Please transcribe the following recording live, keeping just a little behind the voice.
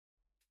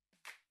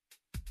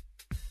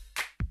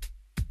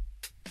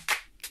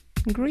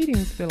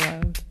Greetings,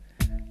 beloved.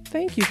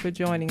 Thank you for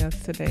joining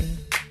us today.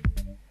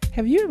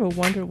 Have you ever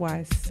wondered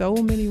why so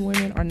many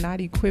women are not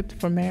equipped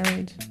for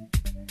marriage?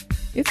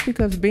 It's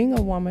because being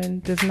a woman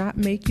does not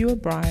make you a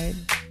bride,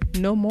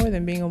 no more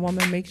than being a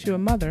woman makes you a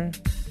mother.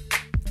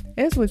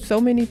 As with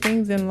so many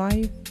things in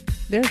life,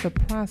 there's a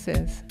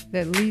process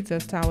that leads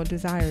us to our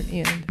desired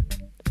end.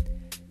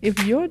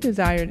 If your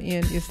desired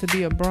end is to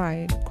be a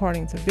bride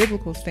according to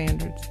biblical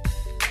standards,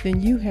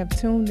 then you have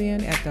tuned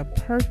in at the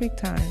perfect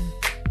time.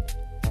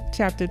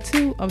 Chapter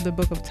 2 of the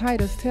book of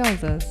Titus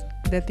tells us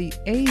that the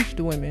aged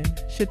women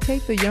should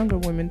take the younger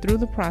women through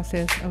the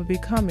process of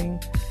becoming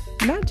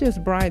not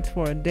just brides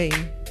for a day,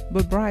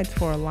 but brides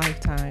for a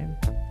lifetime.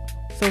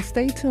 So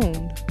stay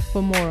tuned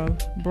for more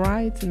of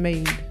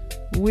Bridesmaid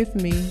with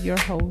me, your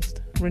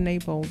host, Renee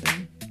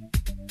Bolden.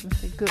 Let's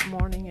say good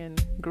morning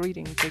and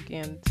greetings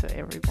again to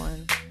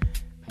everyone.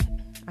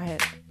 I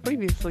had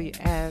previously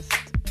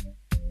asked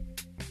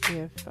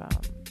if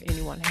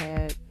anyone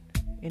had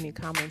any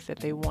comments that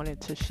they wanted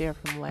to share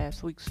from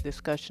last week's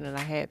discussion, and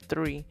I had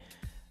 3,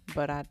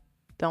 but I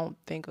don't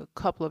think a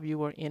couple of you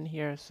were in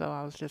here, so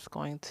I was just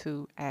going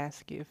to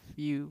ask if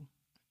you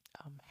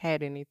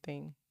had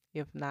anything.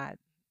 If not,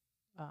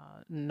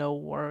 no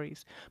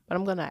worries. But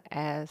I'm going to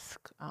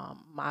ask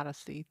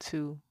Modesty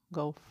to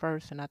go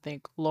first, and I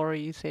think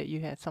Lori, you said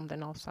you had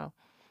something also,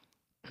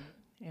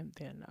 and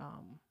then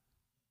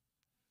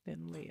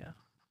Leah.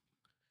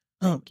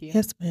 Thank you.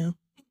 Yes, ma'am.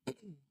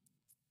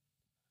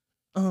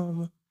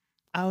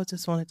 I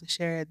just wanted to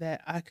share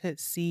that I could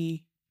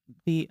see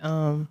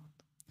the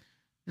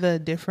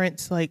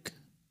difference. Like,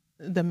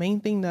 the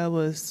main thing that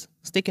was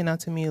sticking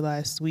out to me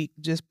last week,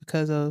 just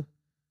because of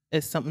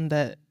it's something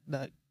that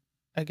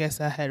I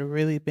guess I had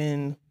really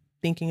been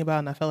thinking about,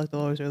 and I felt like the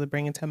Lord was really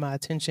bringing to my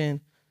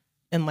attention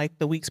in like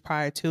the weeks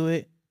prior to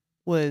it,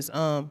 was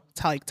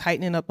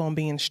tightening up on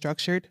being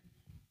structured.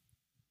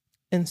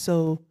 And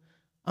so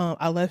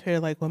I left here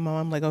like with my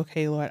mom, like,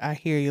 okay, Lord, I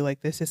hear you.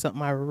 Like, this is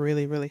something I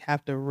really, really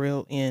have to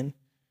reel in.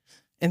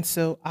 And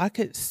so I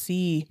could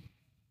see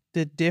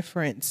the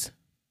difference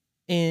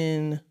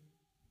in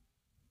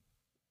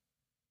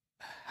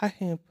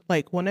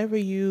whenever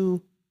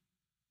you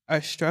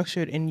are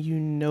structured and you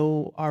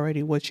know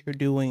already what you're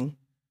doing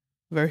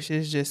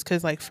versus just,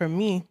 because like for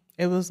me,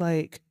 it was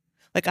like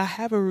I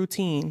have a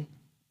routine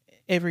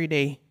every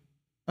day.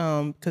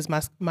 Because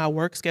my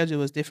work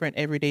schedule is different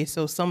every day.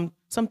 So some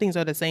things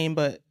are the same,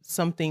 but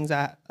some things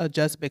I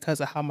adjust because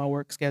of how my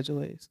work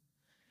schedule is.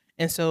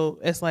 And so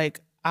it's like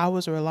I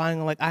was relying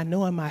on, like, I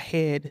know in my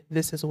head,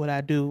 this is what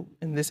I do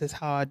and this is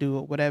how I do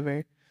it,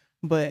 whatever.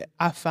 But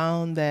I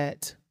found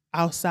that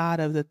outside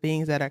of the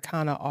things that are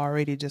kind of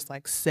already just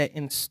like set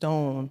in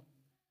stone,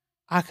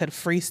 I could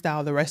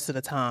freestyle the rest of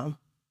the time,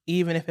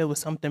 even if it was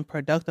something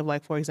productive.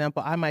 Like, for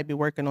example, I might be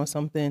working on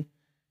something,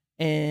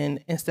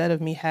 and instead of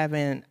me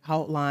having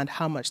outlined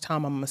how much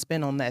time I'm going to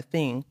spend on that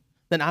thing,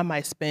 then I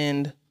might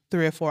spend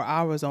 3 or 4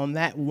 hours on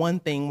that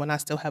one thing when I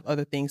still have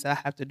other things that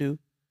I have to do.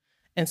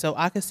 And so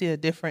I could see a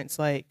difference.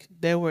 Like,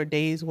 there were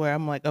days where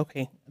I'm like,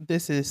 okay,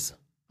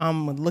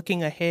 I'm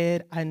looking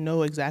ahead. I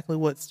know exactly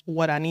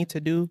what I need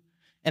to do,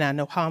 and I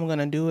know how I'm going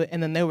to do it.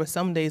 And then there were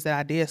some days that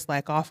I did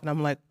slack off, and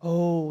I'm like,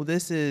 oh,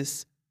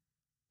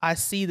 I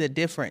see the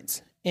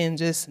difference in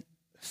just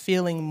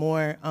feeling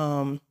more,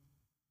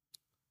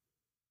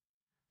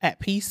 at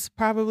peace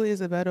probably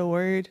is a better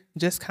word.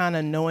 Just kind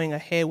of knowing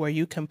ahead where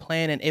you can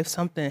plan, and if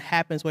something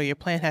happens where your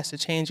plan has to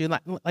change, you're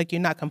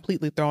not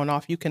completely thrown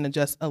off. You can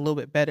adjust a little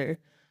bit better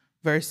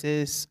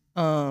versus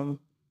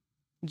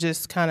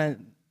just kind of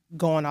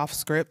going off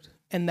script.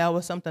 And that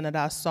was something that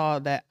I saw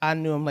that I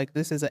knew, I'm like,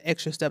 this is an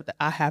extra step that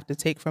I have to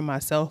take for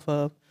myself.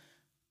 Of,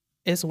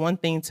 it's one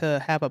thing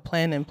to have a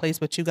plan in place,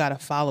 but you got to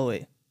follow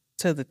it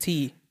to the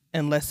T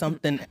unless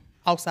something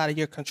outside of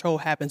your control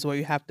happens where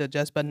you have to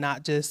adjust, but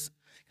not just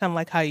kind of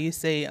like how you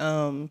say,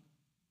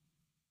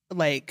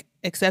 like,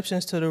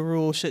 exceptions to the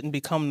rule shouldn't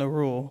become the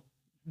rule.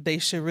 They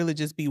should really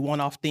just be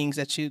one-off things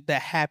that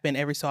happen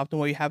every so often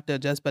where you have to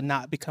adjust, but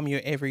not become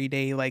your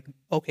everyday. Like,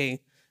 okay,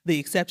 the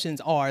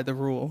exceptions are the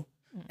rule.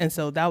 And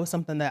so that was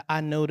something that I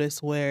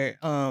noticed where,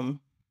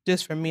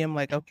 just for me, I'm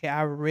like, okay,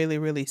 I really,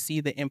 really see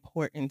the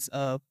importance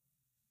of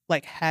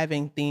like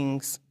having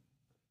things,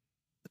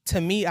 to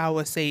me, I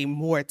would say,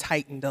 more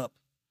tightened up.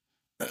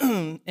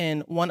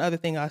 And one other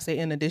thing I'll say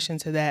in addition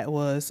to that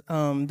was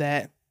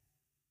that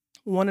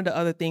one of the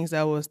other things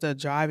that was the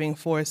driving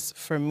force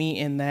for me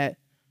in that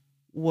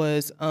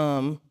was,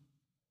 I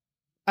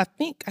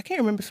can't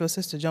remember if it was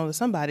Sister Jones or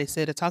somebody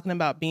said it, talking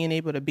about being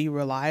able to be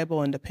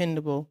reliable and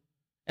dependable.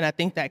 And I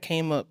think that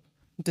came up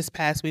this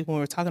past week when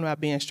we were talking about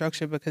being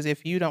structured, because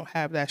if you don't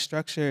have that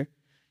structure,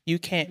 you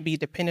can't be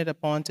dependent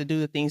upon to do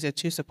the things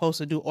that you're supposed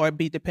to do, or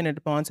be dependent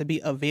upon to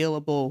be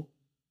available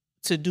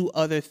to do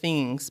other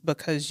things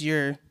because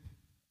you're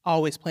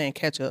always playing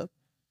catch up.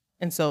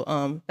 And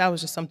so that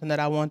was just something that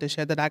I wanted to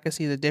share, that I could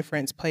see the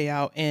difference play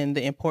out in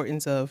the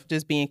importance of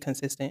just being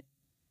consistent.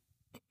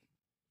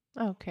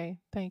 Okay,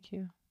 thank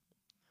you.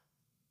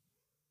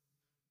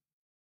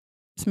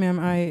 Yes, ma'am.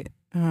 I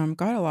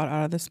got a lot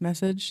out of this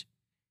message.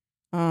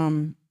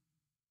 One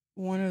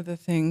of the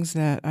things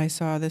that I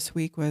saw this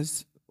week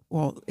was,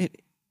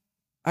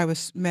 I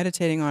was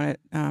meditating on it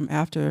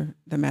after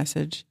the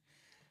message,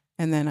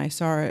 and then I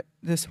saw it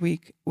this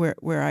week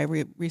where I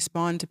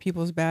respond to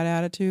people's bad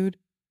attitude.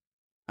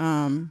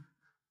 And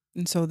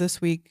so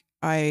this week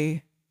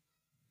I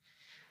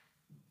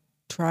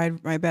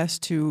tried my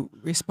best to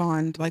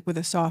respond like with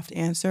a soft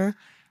answer,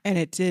 and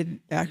it did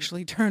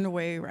actually turn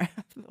away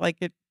wrath. Like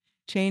it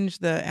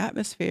changed the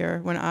atmosphere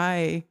when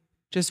I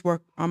just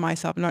work on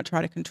myself and not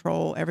try to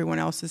control everyone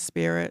else's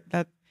spirit.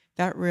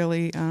 That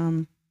really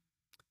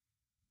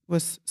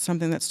was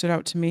something that stood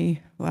out to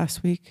me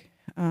last week.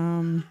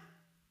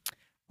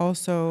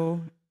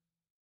 Also,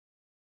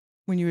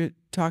 when you were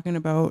talking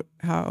about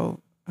how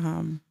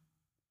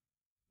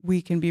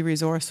we can be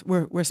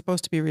we're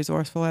supposed to be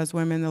resourceful as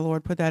women. The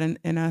Lord put that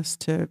in us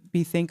to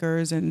be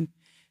thinkers and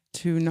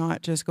to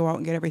not just go out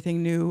and get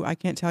everything new. I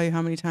can't tell you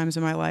how many times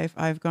in my life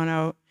I've gone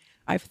out,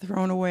 I've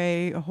thrown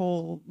away a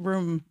whole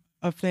room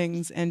of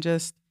things and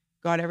just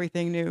got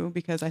everything new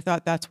because I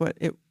thought that's what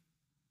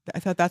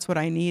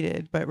I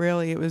needed, but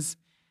really it was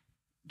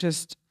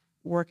just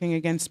working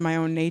against my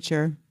own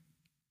nature.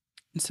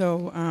 And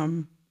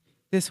so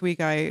this week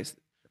I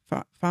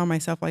found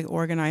myself like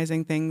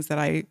organizing things that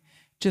I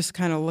just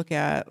kind of look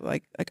at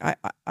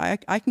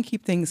I can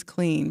keep things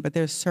clean, but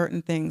there's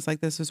certain things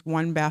like this is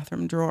one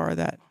bathroom drawer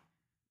that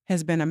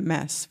has been a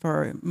mess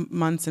for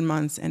months and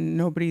months and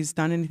nobody's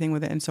done anything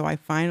with it. And so I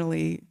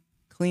finally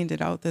cleaned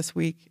it out this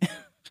week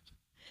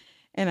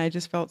and I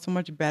just felt so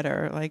much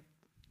better. Like,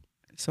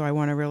 so I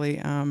want to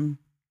really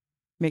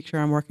make sure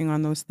I'm working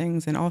on those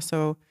things. And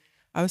also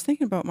I was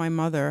thinking about my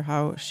mother,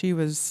 how she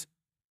was,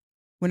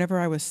 whenever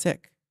I was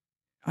sick,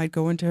 I'd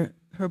go into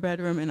her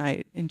bedroom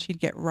and she'd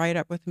get right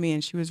up with me,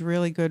 and she was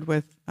really good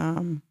with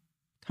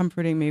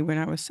comforting me when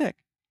I was sick.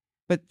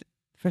 But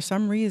for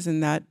some reason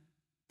that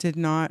did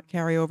not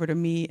carry over to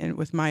me and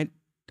with my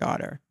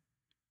daughter.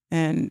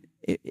 And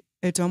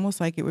it's almost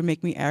like it would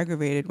make me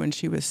aggravated when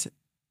she was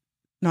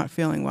not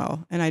feeling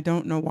well. And I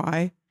don't know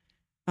why.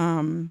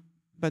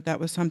 But that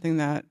was something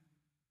that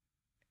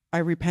I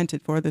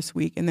repented for this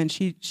week. And then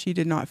she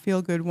did not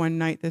feel good one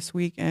night this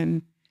week,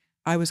 and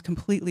I was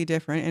completely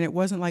different. And it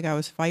wasn't like I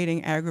was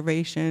fighting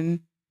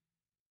aggravation,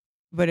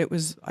 but it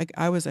was like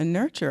I was a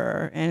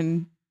nurturer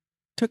and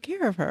took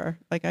care of her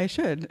like I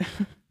should.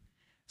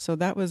 So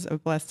that was a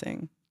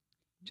blessing.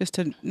 Just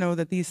to know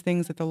that these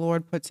things that the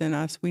Lord puts in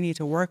us, we need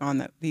to work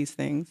on these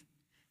things.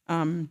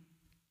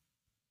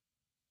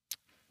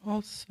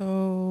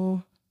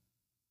 Also,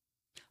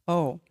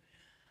 oh,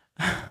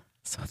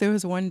 so there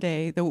was one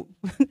day,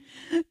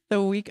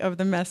 the week of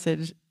the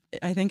message,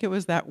 I think it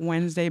was that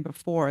Wednesday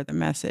before the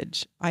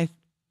message,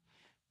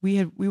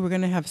 we were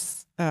going to have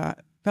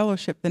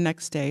fellowship the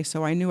next day,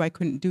 so I knew I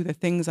couldn't do the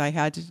things I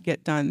had to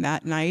get done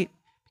that night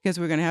because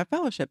we were going to have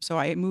fellowship. So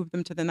I moved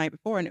them to the night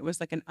before, and it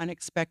was like an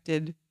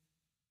unexpected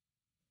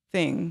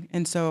thing.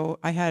 And so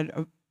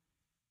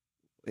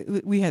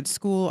we had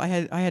school. I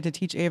had to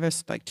teach Ava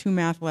like 2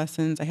 math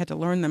lessons. I had to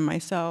learn them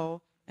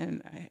myself,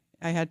 and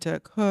I had to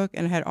cook,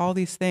 and I had all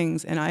these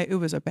things, and it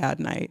was a bad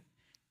night.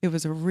 It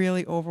was a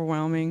really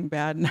overwhelming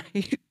bad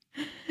night.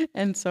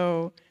 And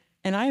so,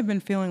 and I have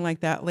been feeling like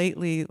that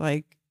lately.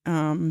 Like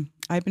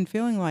I've been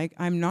feeling like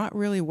I'm not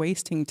really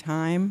wasting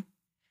time,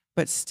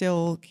 but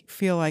still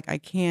feel like I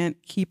can't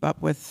keep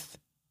up with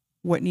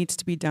what needs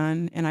to be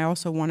done. And I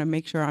also want to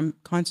make sure I'm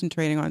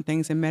concentrating on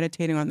things and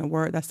meditating on the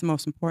word. That's the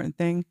most important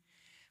thing.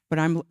 But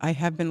I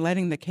have been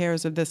letting the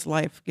cares of this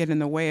life get in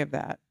the way of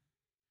that.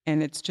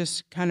 And it's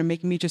just kind of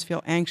making me just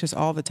feel anxious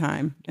all the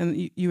time.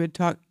 And you had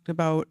talked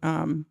about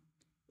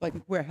like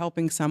if we're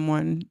helping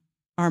someone,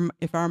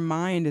 if our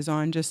mind is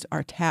on just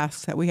our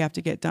tasks that we have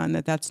to get done,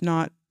 that's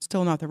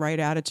still not the right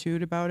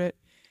attitude about it.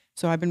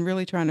 So I've been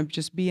really trying to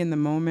just be in the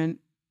moment,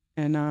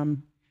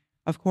 and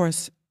of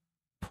course,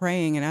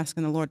 praying and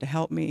asking the Lord to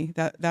help me.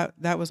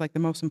 That was like the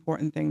most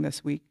important thing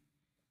this week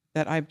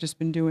that I've just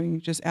been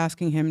doing, just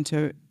asking Him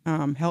to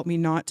help me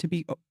not to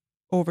be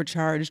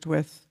overcharged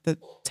with the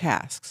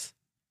tasks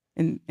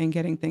and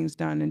getting things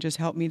done, and just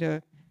help me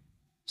to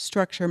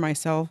structure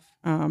myself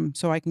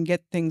so I can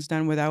get things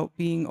done without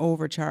being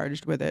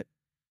overcharged with it.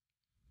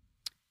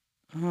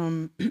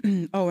 Oh,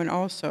 and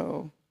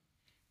also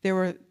there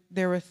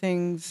were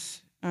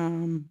things.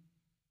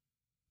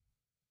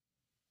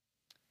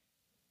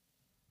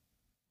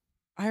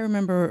 I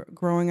remember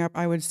growing up,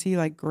 I would see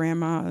like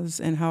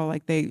grandmas and how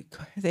like they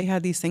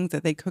had these things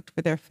that they cooked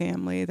for their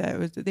family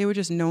they were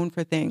just known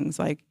for things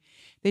like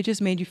they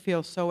just made you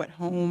feel so at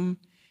home,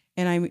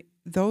 and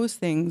those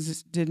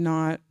things did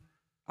not.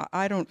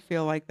 I don't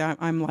feel like that.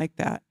 I'm like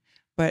that,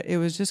 but it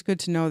was just good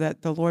to know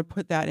that the Lord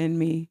put that in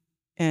me,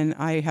 and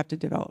I have to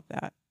develop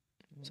that.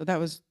 So that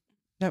was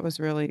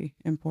really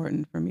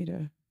important for me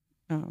to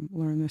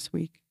learn this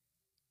week,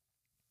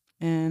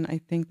 and I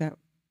think that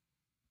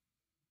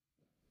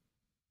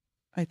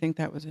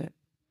was it.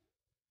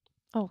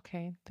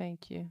 Okay,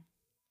 thank you.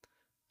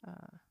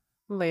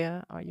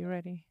 Leah, are you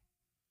ready?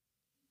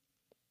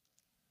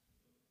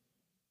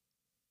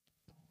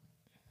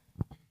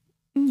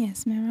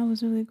 Yes, ma'am. I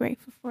was really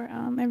grateful for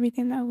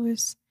everything that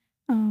was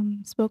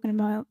spoken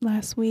about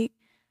last week.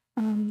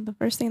 The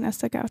first thing that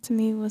stuck out to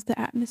me was the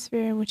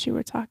atmosphere in which you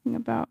were talking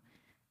about.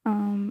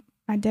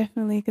 I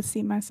definitely could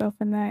see myself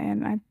in that,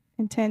 and I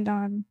intend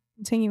on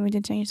continuing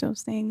to change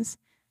those things,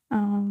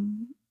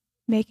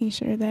 making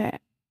sure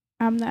that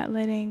I'm not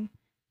letting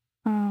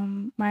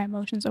my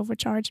emotions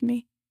overcharge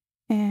me,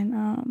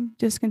 and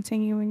just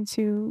continuing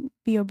to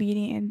be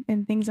obedient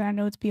in things that I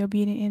know to be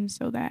obedient in,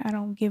 so that I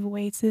don't give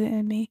way to the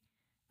enemy.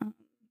 Um,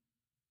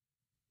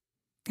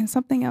 and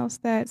something else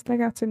that stuck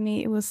out to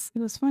me, it was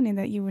funny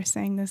that you were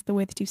saying this the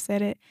way that you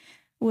said it,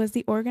 was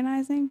the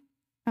organizing.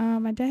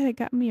 My dad had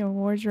got me a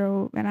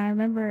wardrobe, and I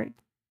remember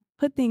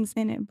put things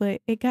in it,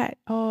 but it got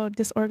all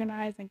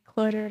disorganized and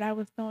cluttered. I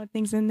was throwing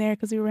things in there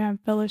because we were having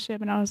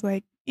fellowship, and I was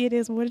like, "It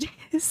is what it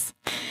is."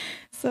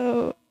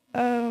 So,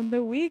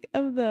 the week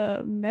of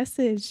the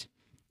message,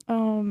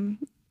 um,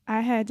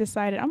 I had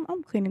decided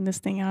I'm cleaning this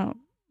thing out.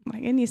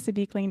 Like it needs to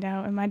be cleaned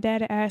out. And my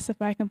dad asked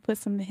if I can put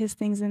some of his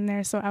things in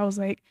there. So I was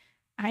like,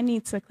 I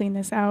need to clean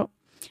this out.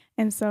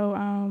 And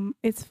so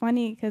it's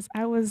funny because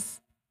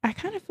I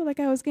kind of feel like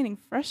I was getting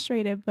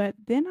frustrated, but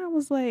then I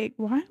was like,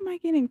 why am I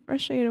getting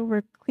frustrated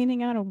over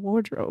cleaning out a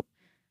wardrobe?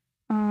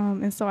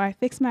 And so I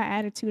fixed my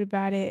attitude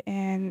about it,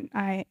 and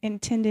I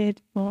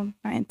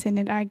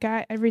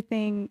got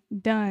everything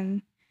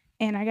done,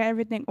 and I got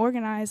everything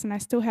organized, and I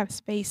still have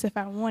space if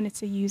I wanted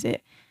to use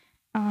it.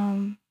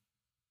 Um,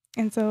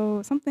 and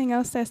so something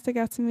else that stuck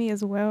out to me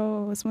as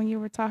well was when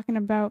you were talking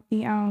about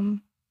the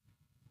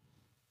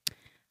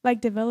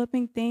like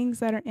developing things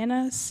that are in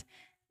us.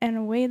 And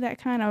a way that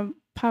kind of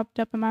popped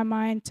up in my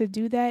mind to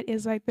do that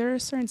is like there are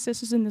certain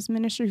sisters in this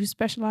ministry who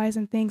specialize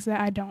in things that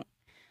I don't.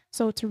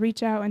 So to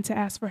reach out and to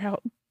ask for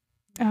help,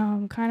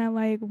 kind of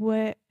like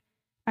what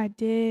I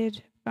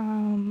did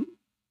a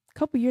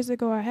couple years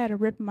ago. I had a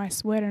rip in my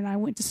sweater, and I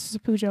went to Sister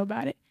Pujo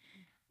about it.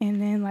 And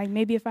then like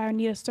maybe if I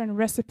need a certain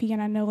recipe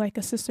and I know like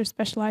a sister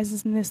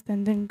specializes in this,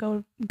 then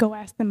go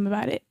ask them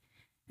about it.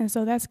 And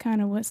so that's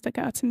kind of what stuck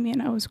out to me,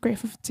 and I was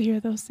grateful to hear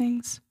those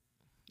things.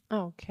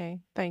 Okay,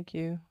 thank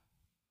you.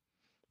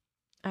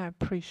 I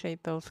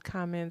appreciate those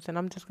comments. And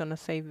I'm just going to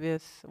say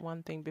this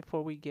one thing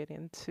before we get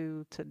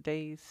into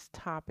today's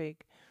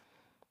topic,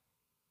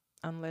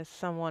 unless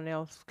someone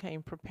else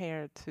came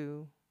prepared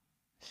to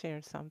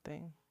share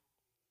something.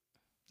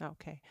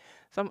 Okay.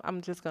 So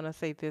I'm just going to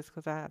say this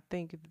because I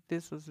think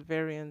this was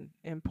very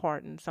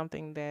important,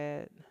 something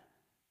that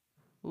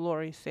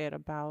Lori said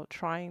about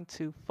trying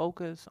to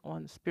focus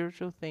on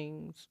spiritual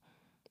things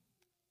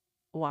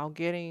while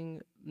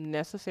getting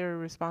necessary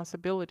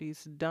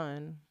responsibilities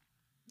done,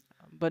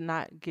 but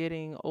not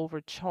getting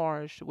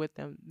overcharged with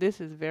them. This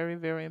is very,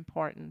 very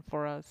important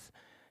for us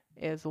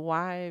as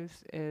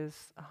wives,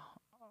 as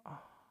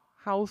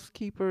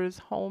housekeepers,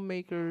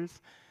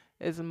 homemakers,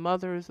 as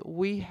mothers.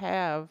 We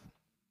have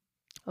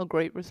a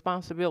great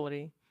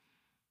responsibility,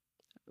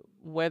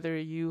 whether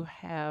you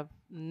have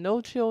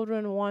no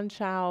children, one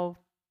child,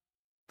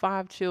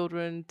 5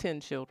 children,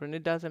 10 children,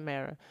 it doesn't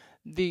matter.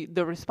 The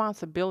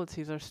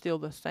responsibilities are still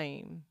the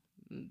same.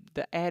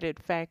 The added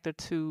factor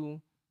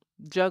to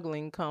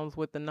juggling comes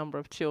with the number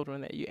of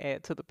children that you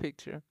add to the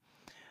picture.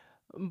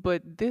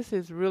 But this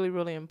is really,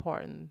 really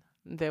important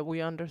that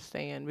we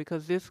understand,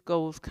 because this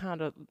goes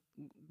kind of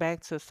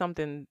back to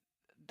something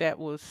that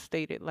was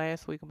stated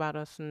last week about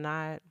us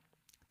not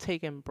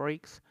taking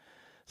breaks.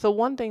 So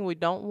one thing we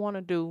don't want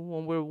to do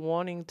when we're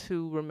wanting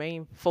to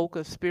remain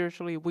focused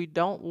spiritually, we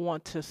don't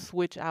want to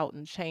switch out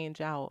and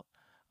change out.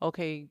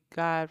 Okay,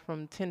 God,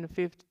 from 10 to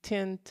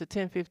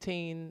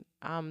 10:15,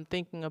 I'm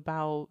thinking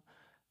about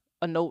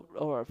a note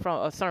or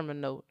from a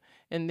sermon note.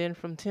 And then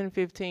from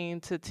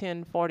 10:15 to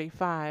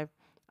 10:45,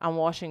 I'm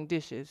washing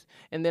dishes.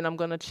 And then I'm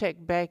going to check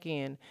back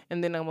in,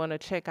 and then I'm going to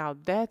check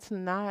out. That's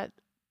not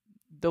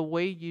the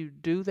way you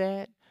do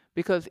that,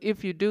 because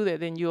if you do that,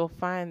 then you'll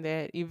find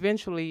that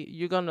eventually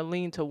you're going to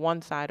lean to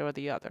one side or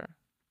the other,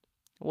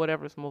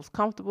 whatever's most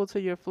comfortable to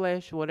your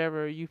flesh,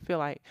 whatever you feel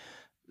like.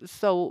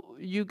 So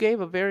you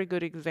gave a very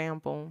good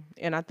example,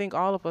 and I think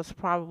all of us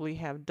probably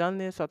have done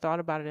this or thought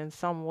about it in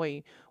some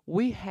way.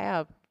 We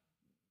have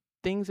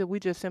things that we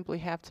just simply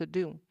have to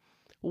do.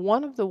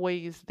 One of the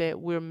ways that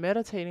we're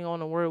meditating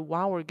on the word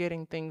while we're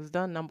getting things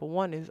done, number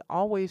one, is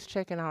always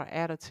checking our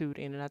attitude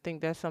in. And I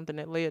think that's something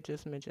that Leah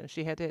just mentioned.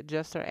 She had to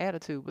adjust her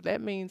attitude. But that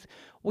means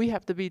we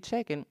have to be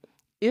checking,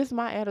 is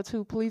my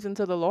attitude pleasing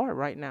to the Lord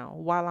right now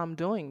while I'm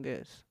doing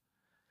this?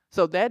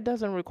 So that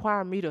doesn't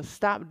require me to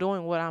stop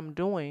doing what I'm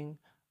doing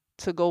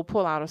to go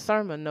pull out a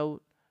sermon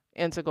note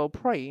and to go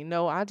pray.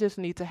 No, I just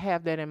need to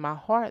have that in my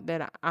heart,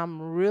 that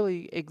I'm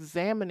really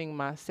examining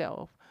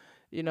myself.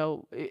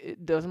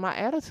 Does my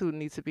attitude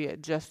need to be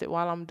adjusted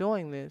while I'm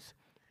doing this?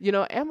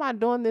 Am I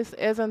doing this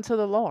as unto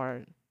the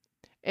Lord?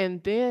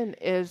 And then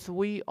as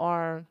we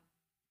are,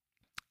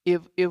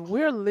 if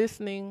we're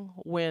listening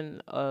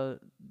when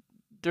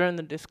during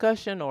the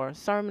discussion or a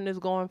sermon is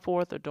going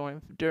forth, or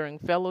during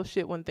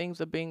fellowship when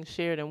things are being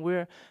shared, and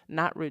we're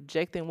not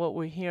rejecting what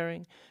we're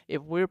hearing,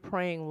 if we're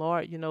praying,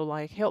 Lord,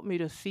 like, help me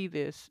to see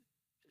this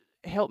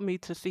help me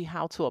to see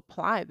how to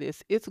apply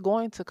this, it's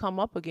going to come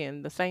up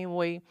again. The same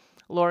way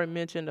Lori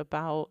mentioned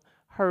about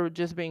her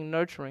just being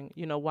nurturing,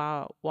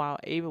 while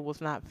Ava was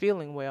not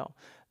feeling well.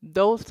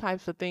 Those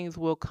types of things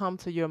will come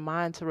to your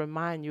mind to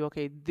remind you,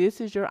 okay, this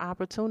is your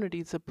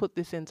opportunity to put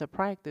this into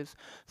practice.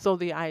 So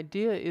the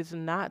idea is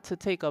not to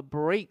take a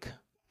break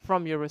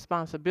from your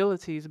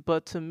responsibilities,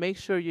 but to make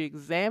sure you're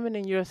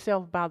examining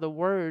yourself by the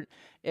word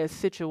as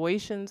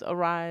situations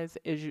arise,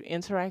 as you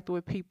interact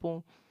with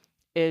people,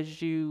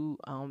 as you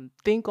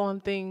think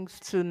on things,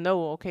 to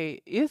know, okay,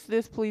 is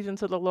this pleasing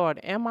to the Lord?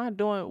 Am I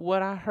doing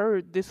what I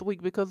heard this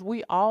week? Because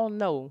we all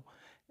know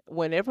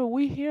whenever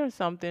we hear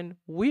something,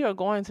 we are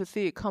going to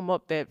see it come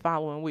up that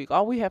following week.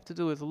 All we have to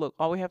do is look.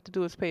 All we have to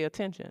do is pay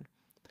attention.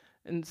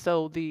 And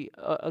so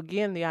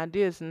again, the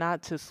idea is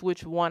not to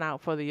switch one out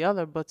for the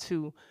other, but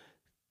to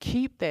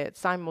keep that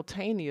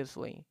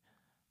simultaneously,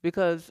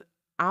 because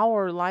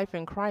our life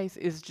in Christ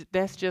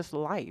that's just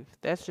life.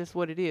 That's just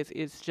what it is.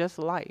 It's just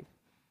life.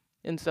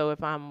 And so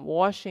if I'm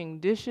washing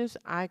dishes,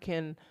 I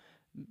can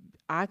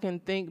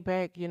think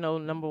back,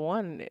 number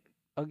one,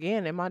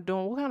 again, what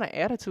kind of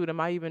attitude am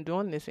I even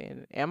doing this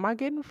in? Am I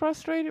getting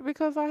frustrated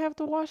because I have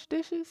to wash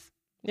dishes?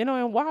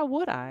 And why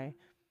would I?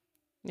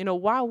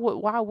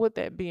 Why would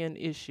that be an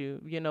issue?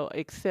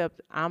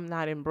 Except I'm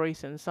not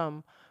embracing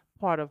some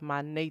part of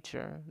my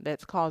nature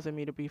that's causing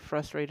me to be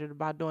frustrated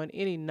about doing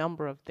any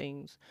number of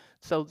things.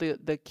 So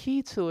the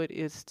key to it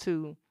is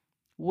to,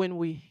 when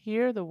we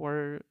hear the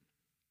word,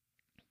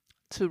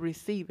 to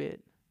receive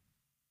it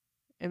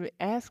and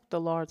ask the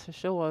Lord to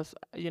show us,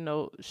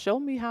 show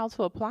me how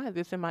to apply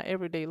this in my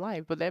everyday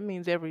life. But that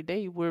means every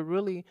day we're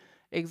really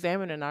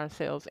examining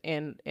ourselves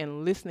and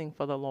listening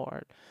for the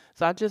Lord.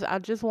 So I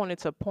just wanted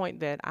to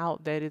point that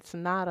out, that it's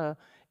not a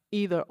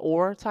either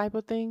or type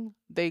of thing.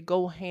 They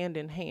go hand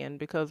in hand,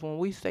 because when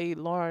we say,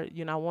 Lord,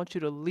 I want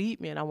you to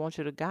lead me and I want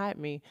you to guide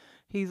me,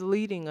 he's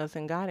leading us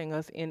and guiding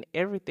us in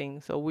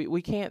everything. So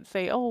we can't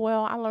say, oh,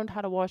 well, I learned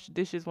how to wash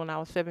dishes when I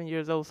was 7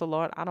 years old. So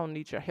Lord, I don't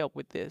need your help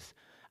with this.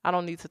 I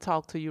don't need to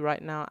talk to you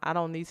right now. I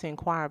don't need to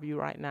inquire of you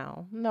right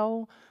now.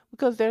 No,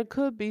 because there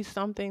could be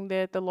something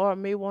that the Lord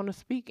may want to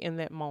speak in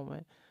that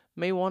moment,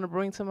 may want to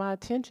bring to my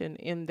attention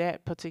in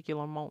that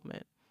particular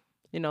moment.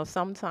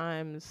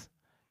 Sometimes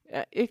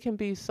it can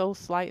be so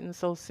slight and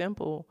so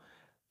simple.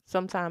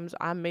 Sometimes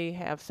I may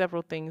have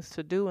several things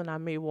to do and I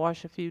may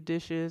wash a few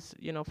dishes,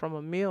 from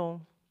a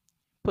meal,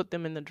 put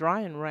them in the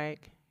drying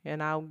rack,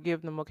 and I'll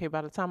give them, okay,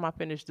 by the time I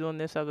finish doing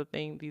this other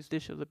thing, these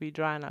dishes will be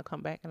dry, and I'll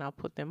come back and I'll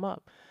put them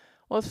up.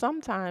 Well,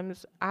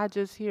 sometimes I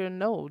just hear,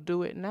 no,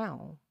 do it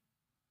now.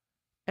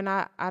 And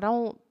I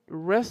don't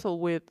wrestle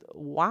with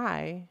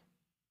why,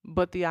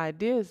 but the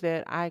idea is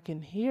that I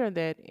can hear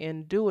that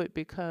and do it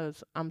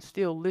because I'm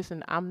still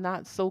listening. I'm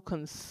not so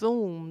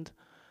consumed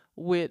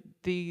with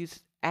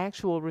these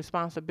actual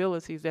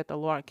responsibilities that the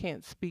Lord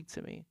can't speak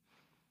to me.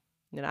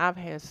 And I've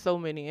had so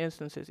many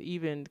instances,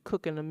 even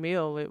cooking a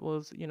meal. It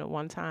was,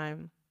 one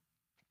time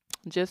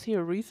just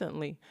here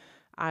recently,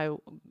 I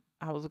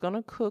was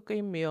gonna cook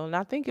a meal, and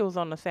I think it was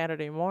on a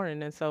Saturday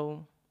morning, and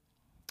so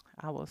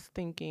I was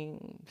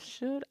thinking,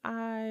 should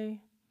I?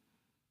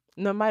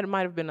 No, it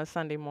might have been a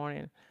Sunday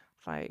morning.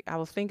 Like, I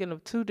was thinking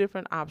of two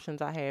different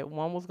options I had.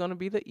 One was gonna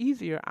be the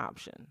easier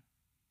option,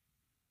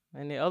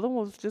 and the other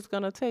one was just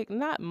gonna take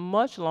not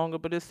much longer,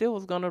 but it still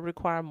was gonna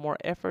require more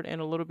effort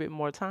and a little bit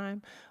more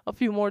time, a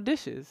few more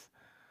dishes.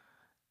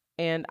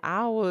 And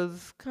I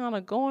was kind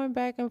of going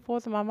back and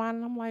forth in my mind,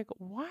 and I'm like,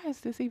 why is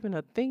this even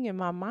a thing in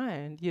my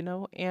mind,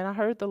 And I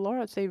heard the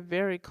Lord say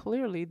very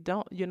clearly,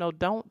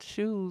 don't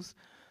choose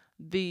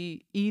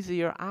the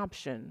easier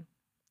option,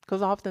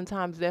 because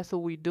oftentimes that's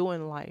what we do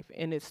in life,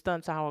 and it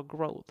stunts our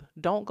growth.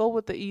 Don't go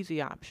with the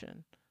easy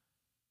option.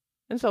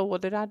 And so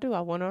what did I do?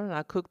 I went on and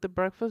I cooked the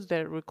breakfast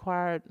that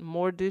required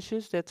more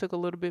dishes, that took a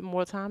little bit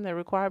more time, that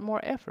required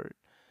more effort.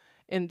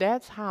 And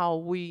that's how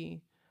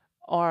we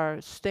are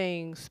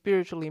staying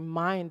spiritually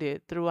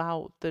minded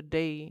throughout the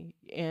day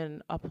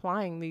and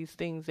applying these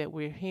things that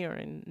we're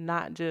hearing,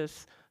 not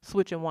just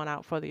switching one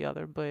out for the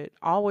other, but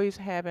always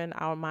having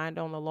our mind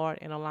on the Lord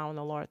and allowing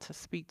the Lord to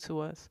speak to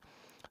us.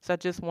 So I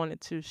just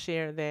wanted to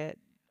share that.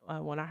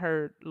 When I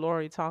heard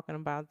Lori talking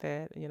about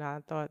that, I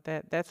thought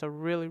that that's a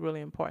really, really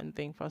important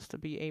thing for us to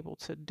be able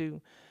to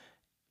do,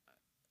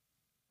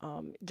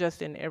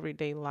 just in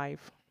everyday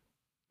life.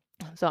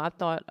 So I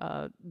thought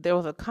there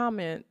was a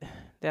comment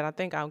that I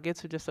think I'll get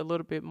to just a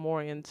little bit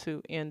more in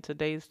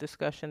today's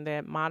discussion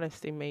that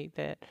Modesty made,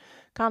 that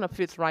kind of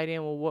fits right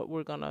in with what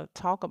we're going to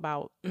talk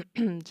about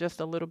just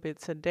a little bit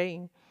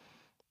today.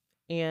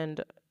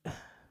 And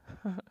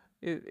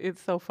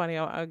it's so funny.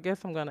 I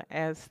guess I'm going to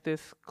ask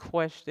this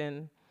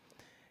question,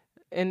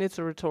 and it's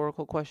a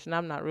rhetorical question.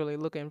 I'm not really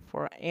looking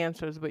for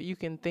answers, but you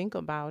can think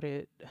about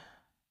it.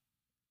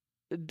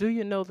 Do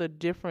you know the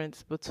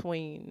difference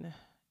between,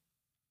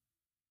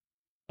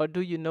 or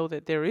do you know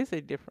that there is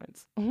a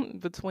difference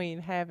between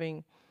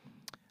having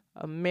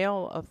a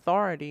male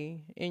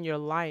authority in your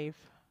life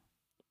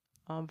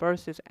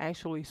versus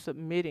actually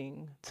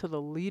submitting to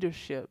the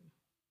leadership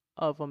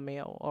of a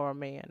male or a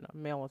man, a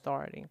male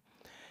authority?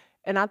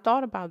 And I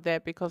thought about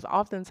that because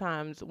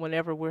oftentimes,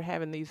 whenever we're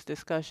having these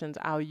discussions,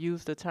 I'll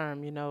use the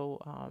term,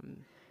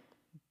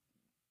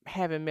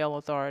 having male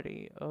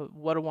authority,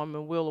 what a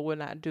woman will or will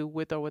not do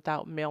with or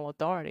without male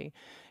authority.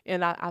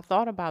 And I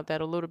thought about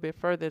that a little bit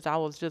further as I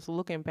was just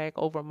looking back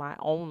over my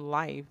own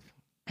life.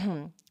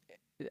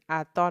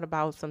 I thought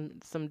about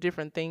some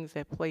different things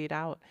that played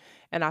out,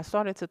 and I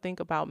started to think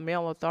about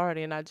male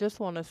authority. And I just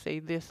want to say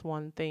this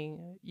one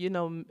thing.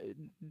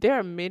 There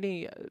are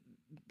many,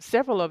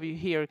 several of you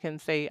here can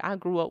say, I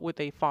grew up with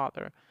a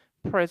father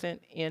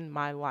present in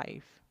my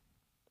life,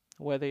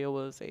 whether it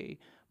was a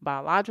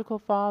biological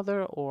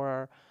father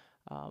or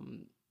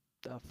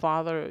a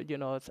father,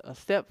 a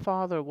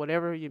stepfather,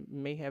 whatever you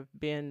may have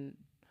been,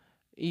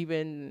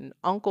 even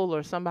uncle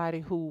or somebody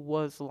who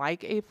was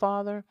like a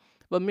father.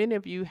 But many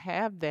of you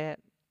have that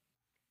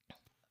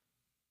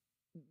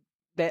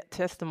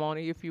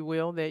testimony, if you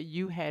will, that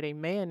you had a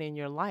man in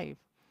your life.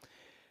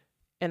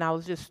 And I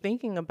was just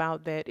thinking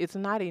about that. It's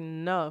not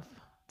enough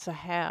to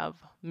have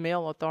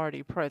male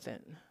authority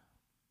present.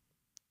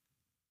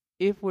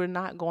 If we're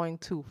not going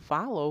to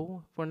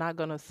follow, if we're not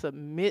going to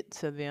submit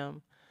to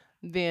them,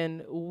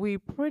 then we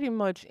pretty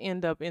much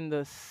end up in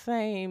the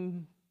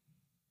same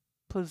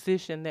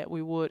position that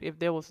we would if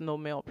there was no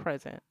male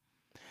present.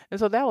 And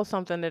so that was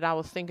something that I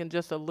was thinking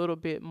just a little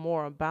bit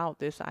more about,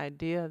 this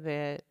idea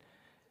that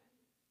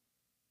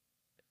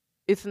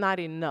it's not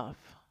enough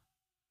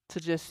to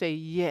just say,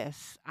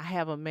 yes, I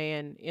have a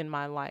man in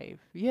my life.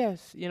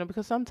 Yes,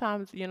 because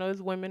sometimes,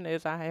 as women,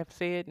 as I have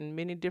said in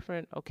many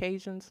different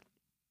occasions,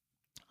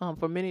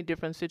 for many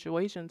different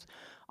situations,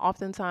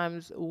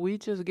 oftentimes we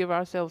just give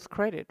ourselves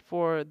credit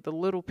for the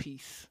little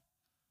piece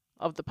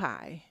of the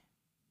pie.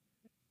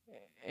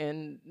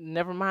 And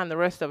never mind the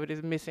rest of it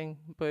is missing,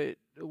 but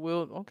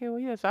okay, well,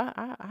 yes,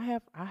 I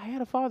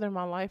had a father in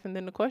my life. And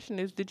then the question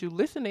is, did you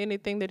listen to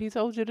anything that he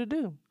told you to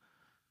do?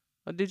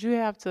 Or did you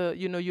have to,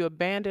 you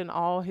abandon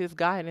all his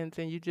guidance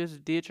and you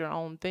just did your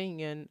own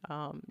thing and,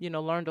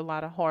 learned a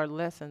lot of hard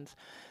lessons?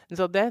 And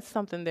so that's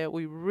something that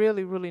we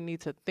really, really need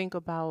to think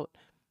about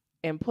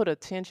and put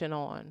attention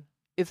on.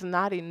 It's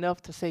not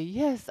enough to say,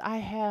 yes, I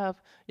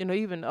have,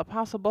 even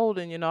Apostle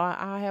Bolden,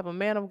 I have a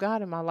man of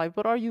God in my life,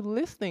 but are you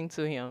listening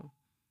to him?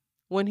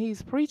 When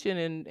he's preaching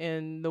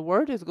and the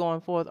word is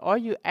going forth, are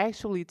you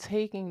actually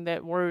taking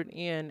that word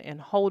in and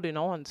holding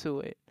on to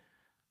it?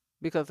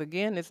 Because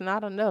again, it's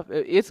not enough.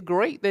 It's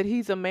great that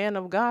he's a man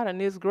of God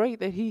and it's great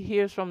that he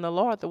hears from the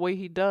Lord the way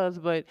he does.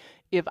 But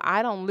if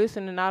I don't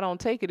listen and I don't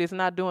take it, it's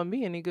not doing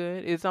me any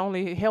good. It's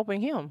only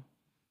helping him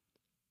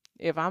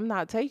if I'm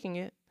not taking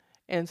it.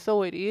 And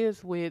so it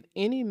is with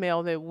any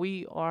male that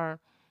we are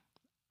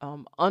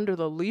under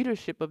the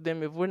leadership of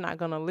them. If we're not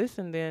going to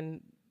listen,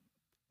 then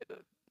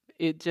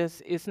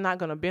it's not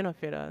going to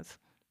benefit us.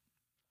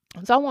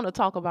 So I want to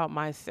talk about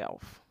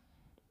myself.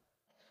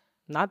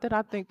 Not that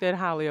I think that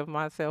highly of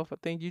myself. I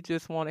think you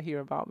just want to hear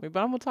about me.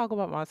 But I'm going to talk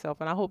about myself,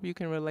 and I hope you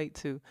can relate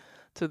to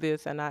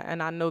this. And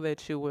I know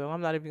that you will.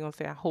 I'm not even going to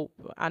say I hope.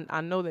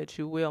 I know that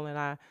you will.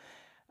 And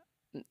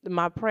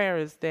my prayer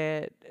is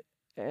that,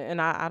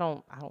 and I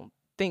don't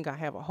think I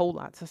have a whole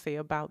lot to say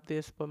about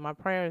this, but my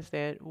prayer is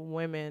that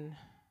women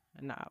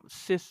and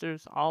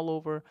sisters all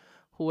over,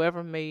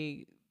 whoever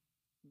may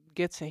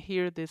get to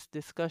hear this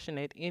discussion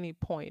at any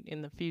point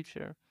in the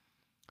future,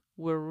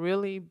 will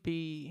really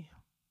be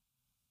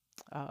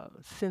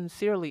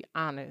sincerely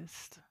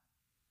honest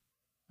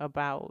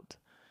about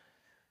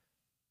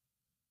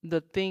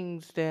the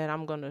things that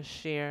I'm going to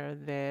share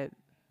that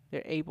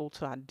they're able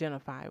to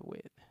identify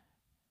with.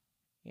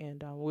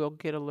 And we'll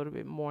get a little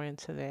bit more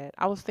into that.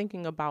 I was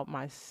thinking about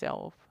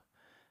myself.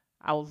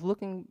 I was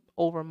looking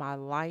over my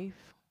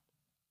life.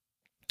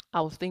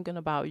 I was thinking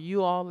about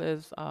you all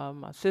as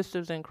my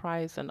sisters in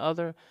Christ and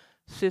other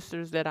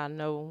sisters that I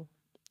know,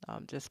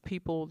 just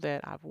people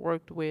that I've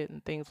worked with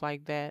and things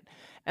like that.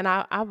 And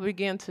I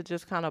began to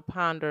just kind of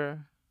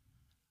ponder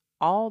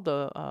all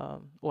the,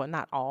 well,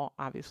 not all,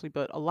 obviously,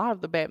 but a lot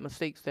of the bad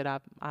mistakes that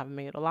I've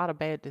made, a lot of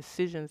bad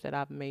decisions that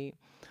I've made,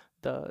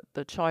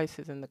 the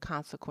choices and the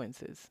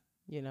consequences,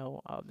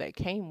 that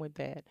came with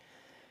that.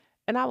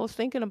 And I was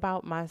thinking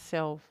about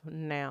myself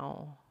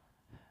now.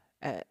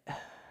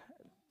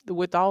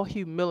 With all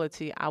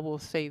humility, I will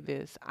say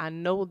this. I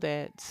know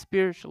that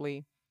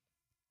spiritually,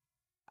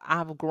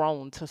 I've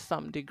grown to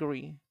some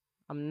degree.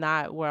 I'm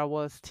not where I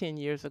was 10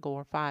 years ago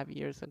or 5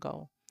 years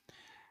ago.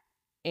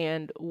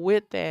 And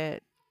with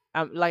that,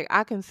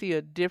 I can see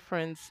a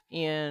difference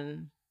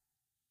in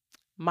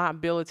my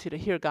ability to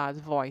hear God's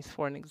voice,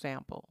 for an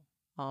example.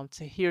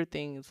 To hear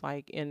things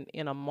like in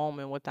a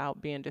moment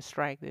without being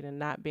distracted and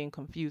not being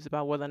confused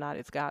about whether or not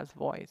it's God's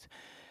voice.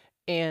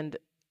 And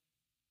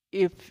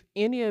if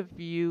any of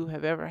you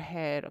have ever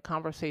had a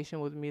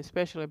conversation with me,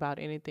 especially about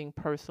anything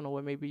personal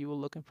where maybe you were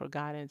looking for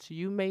guidance,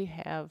 you may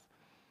have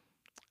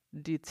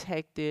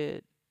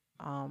detected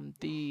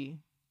the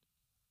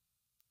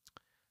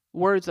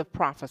words of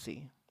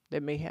prophecy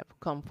that may have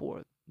come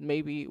forth.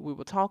 Maybe we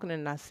were talking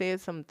and I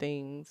said some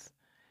things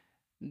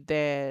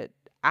that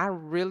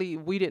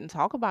we didn't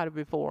talk about it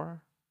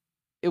before.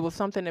 it was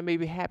something that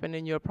maybe happened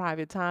in your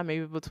private time,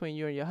 maybe between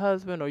you and your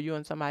husband or you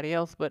and somebody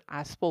else, but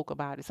I spoke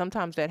about it.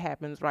 Sometimes that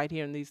happens right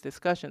here in these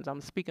discussions.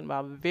 I'm speaking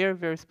about very,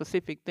 very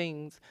specific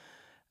things,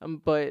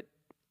 but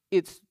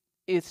it's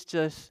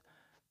just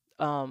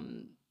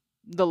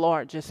the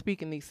Lord just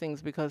speaking these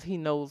things because he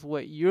knows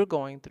what you're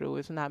going through.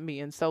 It's not me.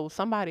 And so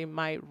somebody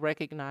might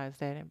recognize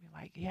that and be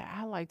like, yeah,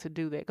 I like to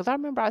do that. Because I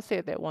remember I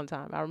said that one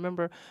time. I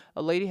remember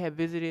a lady had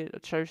visited a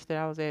church that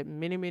I was at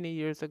many, many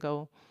years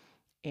ago.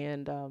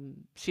 And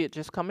she had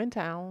just come in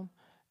town.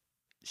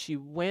 She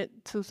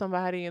went to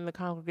somebody in the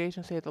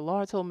congregation, said, the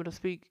Lord told me to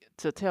speak,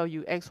 to tell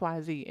you X,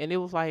 Y, Z. And it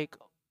was like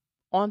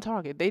on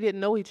target. They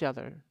didn't know each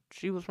other.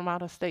 She was from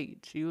out of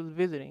state. She was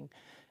visiting.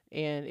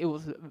 And it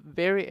was a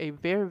very,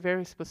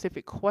 very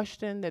specific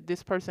question that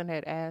this person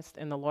had asked,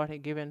 and the Lord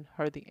had given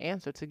her the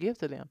answer to give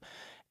to them.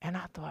 And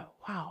I thought,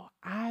 wow,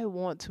 I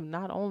want to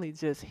not only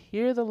just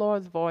hear the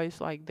Lord's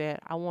voice like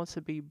that, I want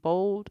to be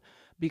bold,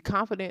 be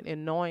confident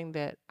in knowing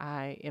that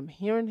I am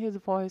hearing his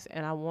voice,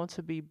 and I want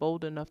to be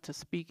bold enough to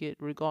speak it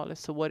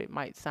regardless of what it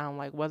might sound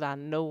like, whether I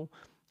know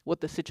what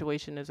the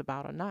situation is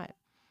about or not.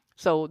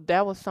 So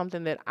that was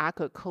something that I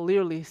could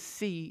clearly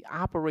see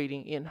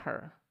operating in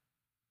her,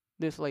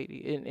 this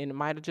lady. And it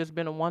might have just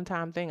been a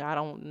one-time thing. I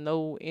don't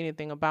know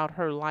anything about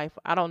her life.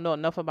 I don't know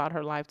enough about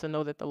her life to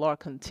know that the Lord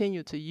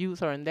continued to use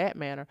her in that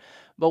manner.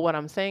 But what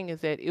I'm saying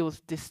is that it was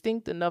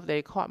distinct enough that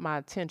it caught my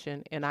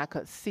attention, and I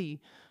could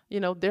see,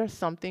 there's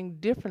something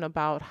different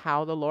about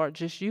how the Lord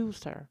just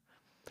used her.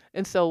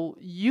 And so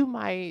you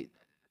might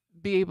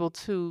be able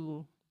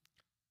to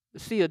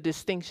see a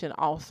distinction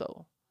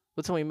also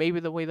between maybe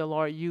the way the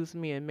Lord used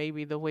me and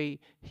maybe the way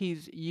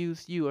he's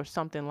used you or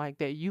something like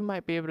that. You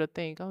might be able to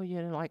think, oh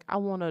yeah, like I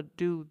want to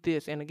do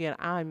this. And again,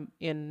 I'm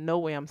in no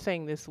way, I'm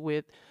saying this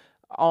with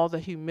all the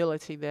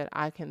humility that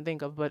I can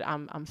think of, but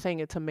I'm saying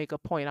it to make a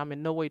point. I'm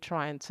in no way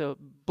trying to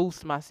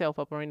boost myself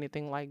up or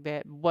anything like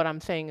that. What I'm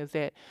saying is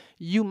that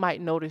you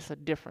might notice a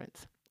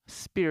difference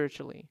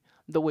spiritually.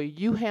 The way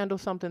you handle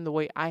something, the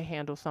way I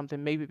handle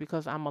something, maybe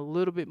because I'm a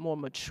little bit more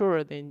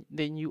mature than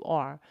you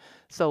are.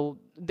 So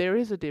there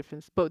is a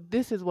difference. But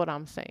this is what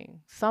I'm saying.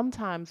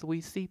 Sometimes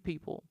we see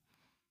people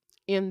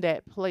in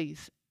that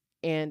place,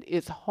 and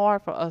it's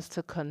hard for us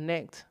to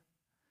connect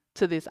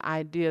to this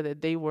idea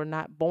that they were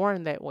not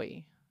born that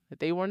way,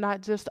 that they were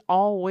not just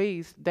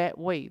always that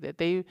way, that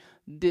they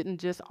didn't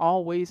just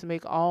always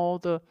make all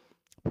the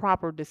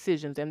proper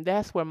decisions. And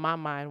that's where my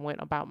mind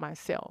went about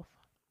myself.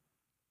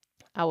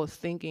 I was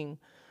thinking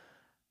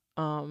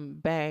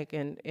back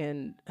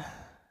and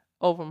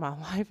over my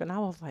life, and I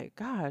was like,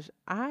 gosh,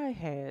 I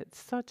had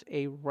such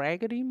a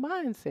raggedy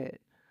mindset.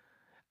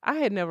 I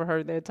had never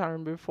heard that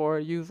term before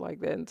used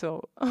like that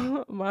until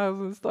my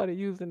husband started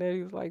using that.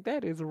 He was like,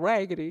 that is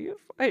raggedy.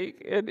 It's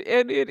like, and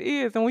it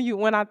is. And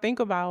when I think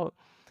about,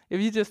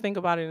 if you just think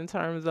about it in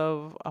terms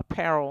of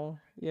apparel,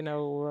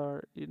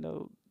 or,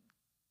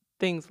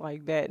 things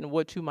like that and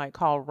what you might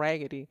call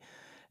raggedy.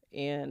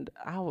 And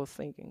I was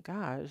thinking,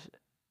 gosh,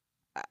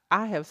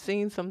 I have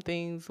seen some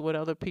things with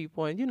other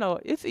people, and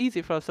it's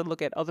easy for us to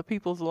look at other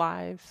people's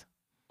lives.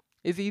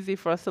 It's easy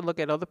for us to look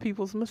at other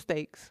people's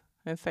mistakes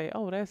and say,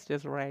 oh, that's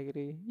just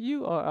raggedy.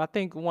 I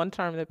think one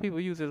term that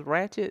people use is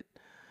ratchet.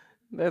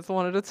 That's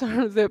one of the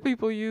terms that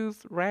people use,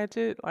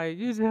 ratchet. Like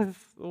you just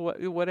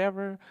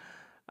whatever.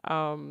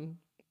 And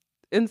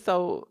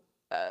so,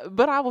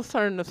 but I was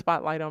turning the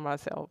spotlight on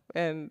myself.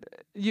 And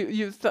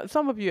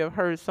some of you have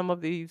heard some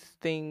of these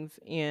things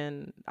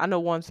I know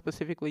one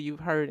specifically you've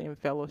heard in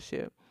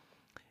fellowship.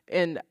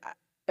 And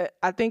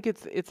I think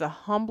it's a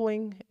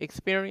humbling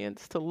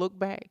experience to look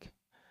back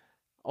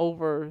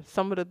over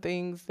some of the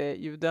things that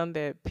you've done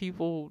that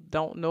people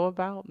don't know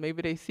about.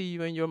 Maybe they see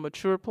you in your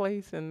mature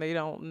place and they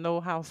don't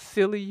know how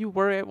silly you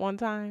were at one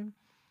time.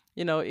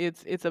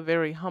 It's a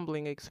very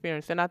humbling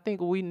experience. And I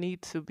think we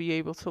need to be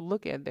able to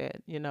look at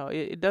that.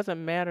 It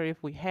doesn't matter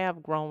if we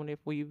have grown, if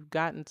we've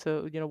gotten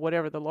to,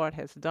 whatever the Lord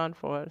has done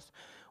for us.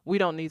 We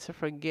don't need to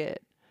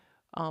forget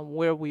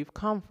where we've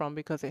come from,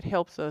 because it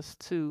helps us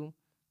to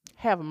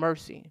have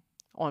mercy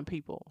on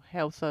people,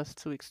 helps us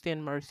to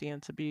extend mercy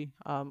and to be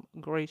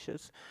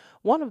gracious.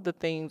 One of the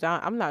things,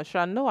 I'm not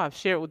sure, I know I've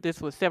shared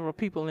this with several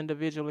people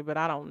individually, but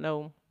I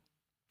don't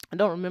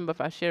remember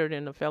if I shared it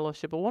in the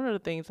fellowship, but one of the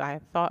things I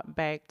had thought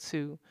back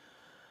to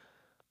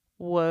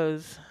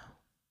was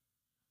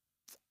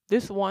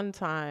this one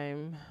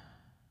time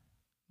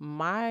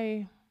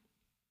my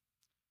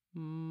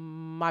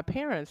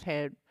parents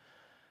had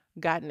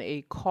gotten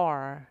a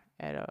car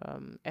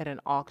at an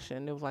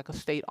auction. It was like a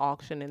state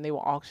auction, and they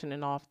were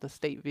auctioning off the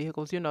state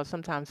vehicles.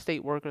 Sometimes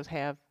state workers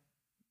have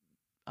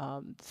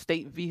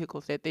state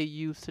vehicles that they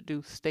use to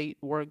do state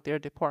work, their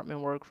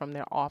department work from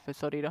their office,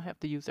 so they don't have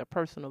to use their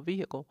personal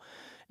vehicle.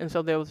 And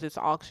so there was this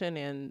auction,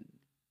 and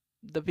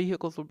the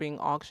vehicles were being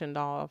auctioned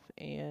off,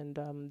 and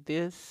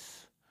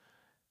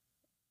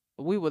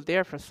we were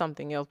there for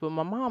something else, but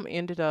my mom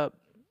ended up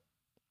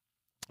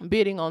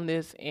bidding on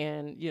this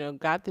and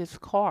got this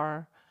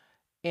car,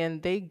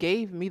 and they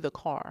gave me the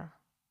car.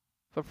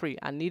 for free.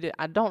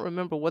 I don't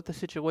remember what the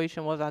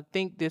situation was. I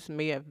think this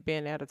may have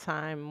been at a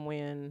time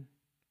when,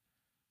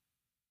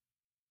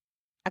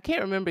 I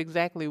can't remember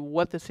exactly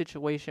what the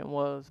situation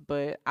was,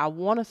 but I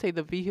want to say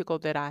the vehicle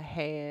that I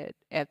had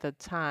at the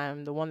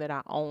time, the one that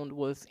I owned,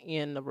 was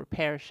in the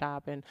repair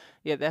shop. And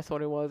yeah, that's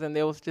what it was. And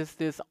there was just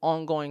this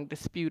ongoing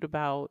dispute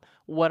about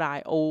what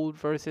I owed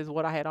versus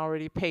what I had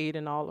already paid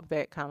and all of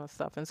that kind of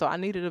stuff. And so I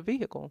needed a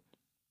vehicle.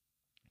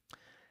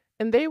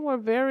 And they were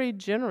very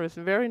generous,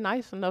 very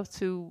nice enough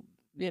to,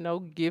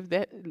 give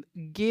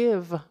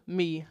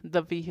me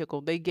the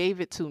vehicle. They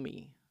gave it to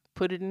me,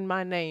 put it in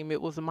my name.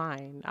 It was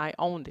mine. I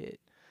owned it.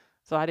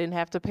 So I didn't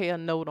have to pay a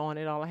note on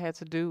it. All I had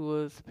to do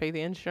was pay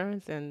the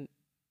insurance and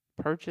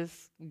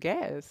purchase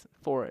gas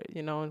for it,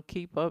 and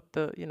keep up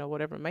the,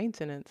 whatever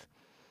maintenance.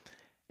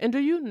 And do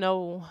you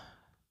know,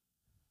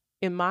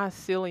 in my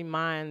silly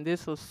mind,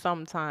 this was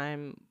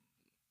sometime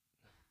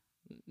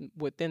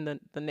within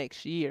the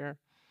next year,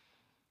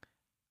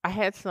 I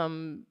had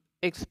some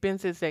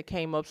expenses that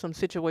came up, some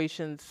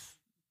situations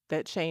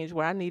that changed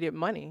where I needed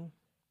money.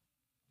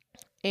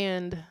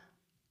 And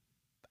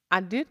I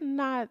did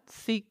not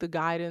seek the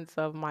guidance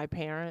of my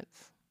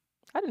parents.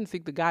 I didn't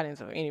seek the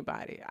guidance of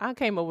anybody. I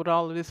came up with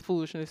all of this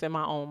foolishness in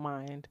my own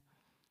mind.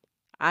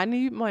 I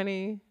need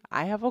money.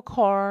 I have a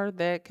car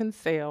that can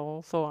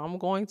sell, so I'm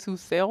going to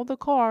sell the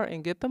car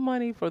and get the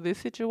money for this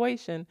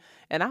situation,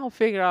 and I'll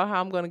figure out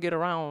how I'm going to get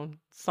around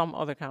some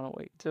other kind of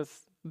way.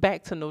 Just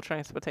back to no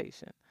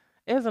transportation.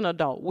 As an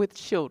adult with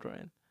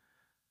children.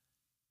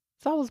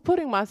 So I was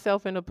putting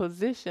myself in a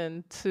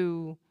position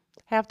to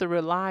have to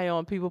rely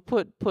on people,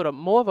 put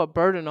more of a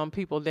burden on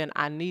people than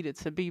I needed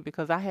to be,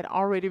 because I had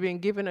already been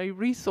given a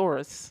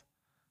resource,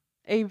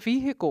 a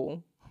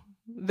vehicle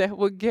that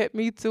would get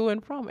me to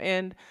and from.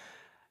 And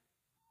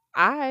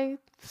I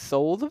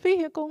sold the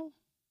vehicle.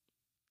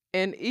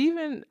 And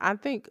even, I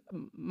think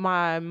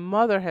my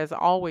mother has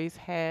always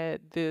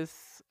had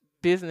this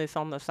business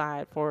on the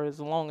side for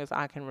as long as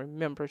I can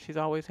remember. She's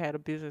always had a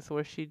business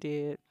where she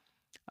did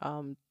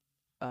um,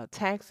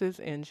 taxes,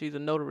 and she's a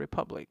notary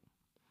public.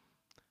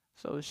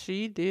 So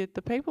she did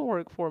the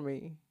paperwork for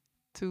me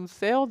to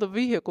sell the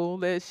vehicle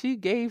that she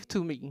gave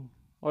to me,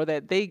 or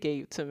that they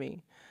gave to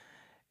me.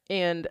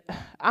 And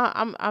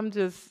I'm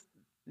just,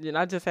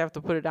 I just have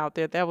to put it out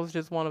there. That was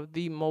just one of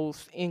the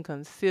most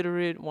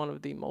inconsiderate, one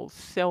of the most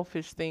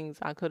selfish things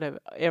I could have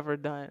ever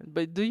done.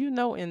 But do you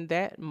know, in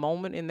that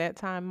moment, in that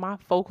time, my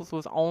focus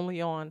was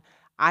only on,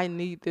 I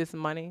need this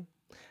money.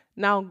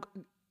 Now,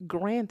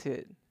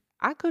 granted,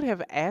 I could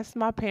have asked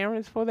my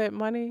parents for that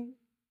money,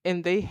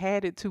 and they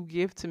had it to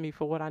give to me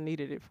for what I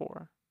needed it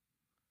for.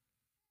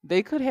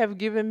 They could have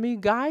given me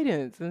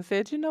guidance and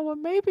said, you know what,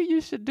 maybe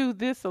you should do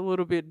this a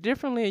little bit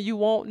differently and you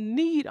won't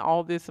need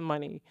all this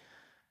money.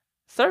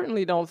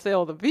 Certainly don't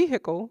sell the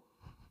vehicle,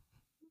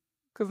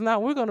 because now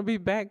we're going to be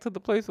back to the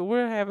place where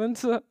we're having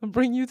to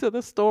bring you to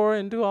the store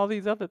and do all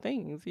these other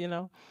things,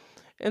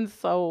 And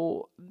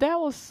so that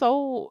was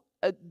so,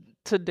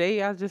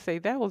 today I just say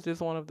that was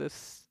just one of the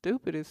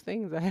stupidest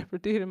things I ever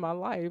did in my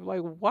life.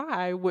 Like,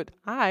 why would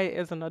I,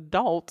 as an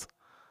adult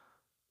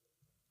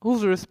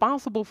who's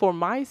responsible for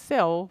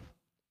myself,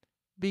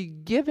 be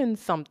given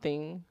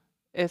something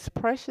as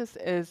precious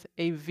as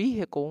a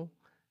vehicle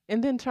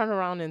and then turn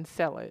around and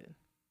sell it?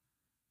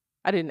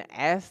 I didn't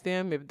ask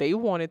them if they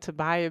wanted to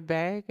buy it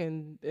back,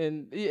 and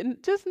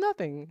just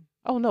nothing.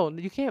 Oh no,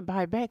 you can't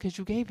buy it back because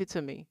you gave it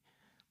to me.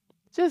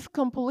 Just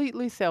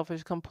completely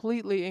selfish,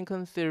 completely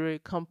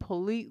inconsiderate,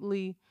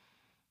 completely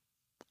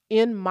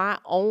in my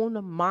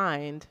own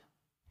mind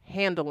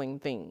handling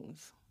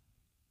things.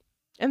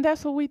 And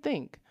that's what we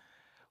think.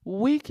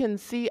 We can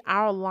see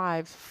our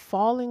lives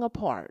falling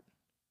apart.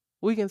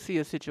 We can see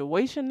a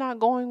situation not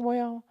going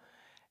well.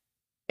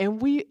 And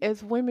we,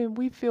 as women,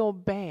 we feel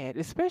bad,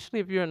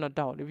 especially if you're an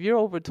adult. If you're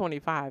over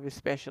 25,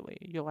 especially,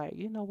 you're like,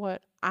 you know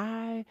what?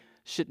 I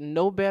should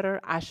know better.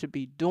 I should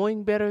be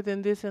doing better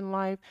than this in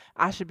life.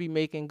 I should be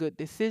making good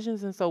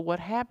decisions. And so what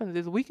happens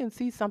is we can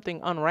see something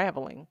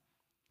unraveling,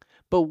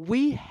 but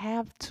we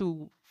have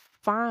to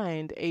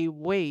find a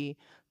way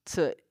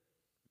to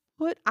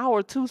put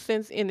our 2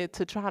 cents in it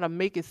to try to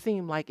make it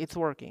seem like it's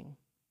working.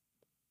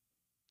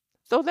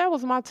 So that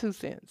was my 2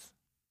 cents.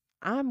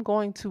 I'm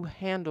going to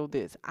handle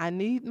this. I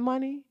need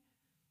money.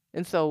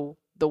 And so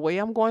the way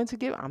I'm going to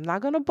give, I'm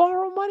not going to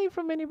borrow money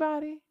from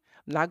anybody.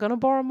 I'm not going to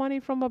borrow money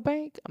from a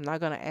bank. I'm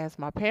not going to ask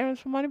my parents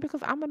for money,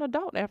 because I'm an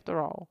adult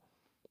after all.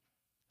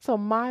 So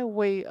my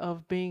way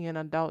of being an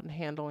adult and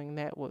handling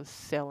that was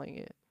selling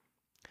it.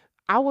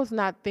 I was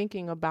not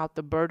thinking about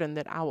the burden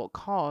that I would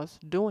cause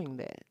doing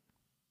that.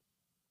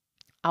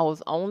 I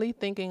was only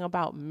thinking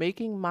about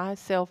making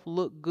myself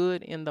look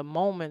good in the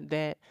moment,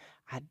 that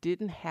I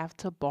didn't have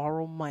to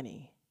borrow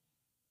money.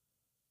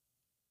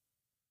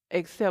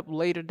 Except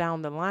later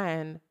down the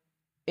line,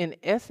 in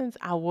essence,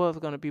 I was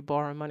going to be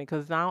borrowing money,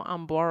 because now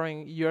I'm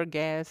borrowing your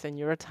gas and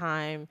your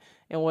time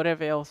and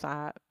whatever else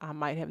I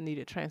might have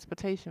needed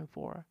transportation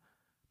for.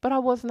 But I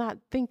was not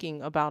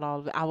thinking about all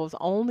of it. I was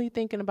only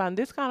thinking about, and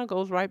this kind of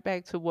goes right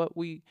back to what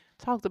we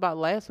talked about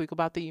last week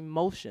about the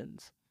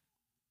emotions.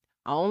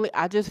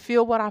 I just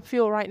feel what I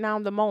feel right now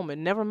in the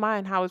moment. Never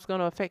mind how it's going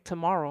to affect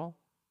tomorrow.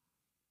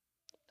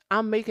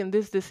 I'm making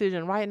this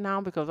decision right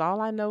now because all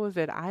I know is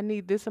that I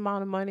need this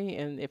amount of money,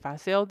 and if I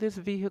sell this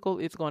vehicle,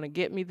 it's going to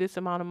get me this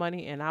amount of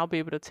money, and I'll be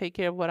able to take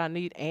care of what I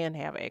need and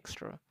have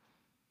extra.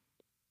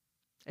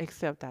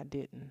 Except I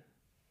didn't.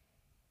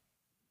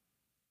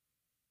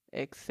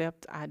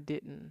 Except I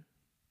didn't.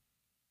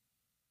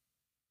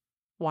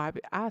 Why?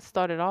 I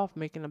started off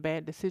making a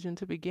bad decision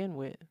to begin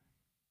with.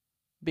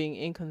 Being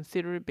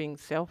inconsiderate, being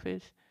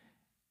selfish.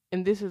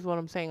 And this is what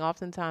I'm saying.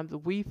 Oftentimes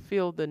we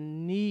feel the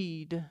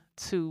need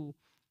to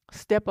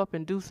step up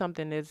and do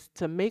something is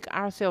to make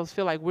ourselves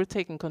feel like we're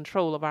taking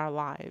control of our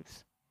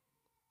lives.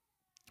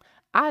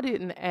 I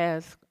didn't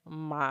ask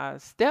my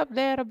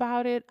stepdad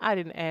about it. I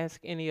didn't ask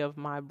any of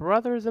my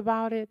brothers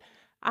about it.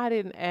 I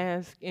didn't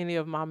ask any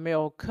of my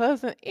male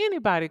cousins.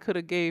 Anybody could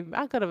have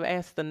I could have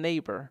asked the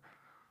neighbor.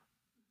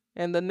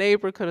 And the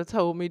neighbor could have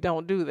told me,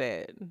 don't do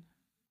that.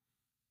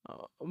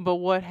 But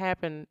what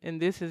happened,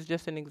 and this is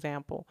just an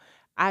example,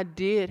 I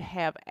did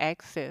have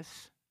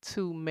access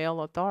to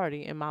male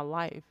authority in my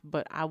life,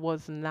 but I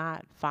was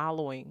not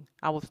following.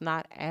 I was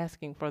not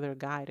asking for their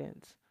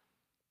guidance.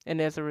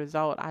 And as a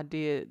result, I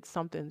did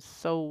something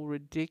so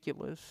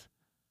ridiculous.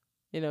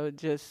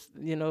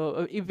 Eventually,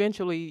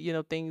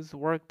 things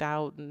worked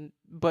out.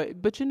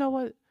 But you know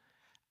what?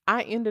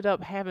 I ended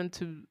up having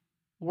to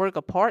work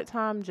a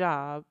part-time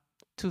job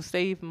to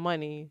save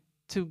money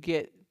to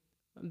get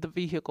the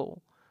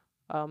vehicle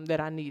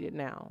that I needed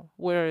now.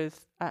 Whereas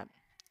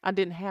I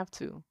didn't have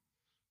to.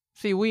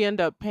 See, we end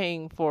up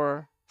paying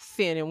for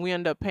sin, and we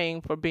end up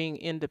paying for being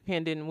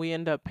independent, and we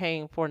end up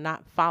paying for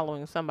not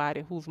following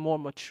somebody who's more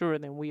mature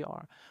than we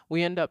are.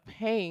 We end up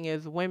paying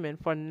as women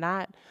for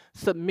not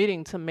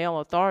submitting to male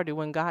authority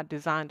when God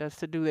designed us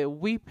to do that.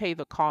 We pay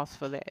the cost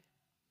for that.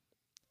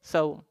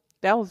 So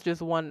that was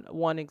just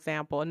one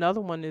example.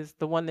 Another one is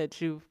the one that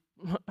you've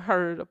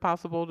heard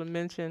Apostle Bolden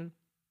mention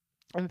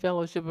in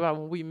fellowship about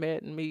when we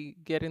met and me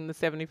getting the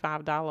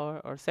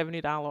 $75 or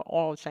 $70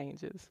 oil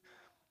changes.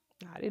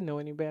 I didn't know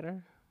any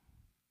better.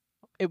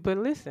 But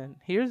listen,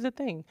 here's the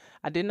thing.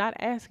 I did not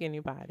ask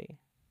anybody.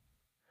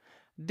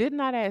 Did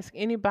not ask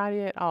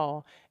anybody at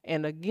all.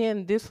 And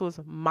again, this was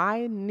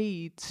my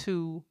need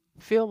to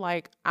feel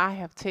like I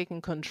have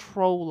taken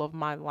control of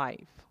my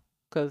life.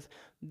 Because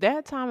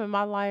that time in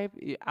my life,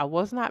 I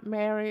was not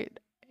married.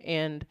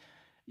 And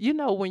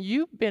when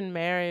you've been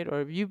married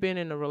or if you've been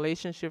in a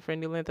relationship for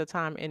any length of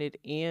time and it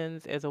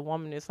ends as a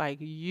woman, it's like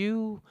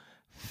you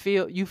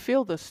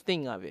feel the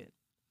sting of it.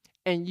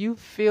 And you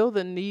feel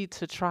the need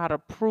to try to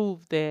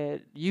prove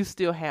that you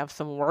still have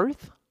some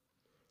worth.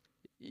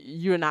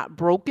 You're not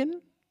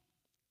broken.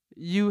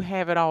 You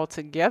have it all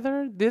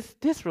together.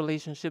 This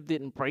relationship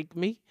didn't break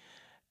me.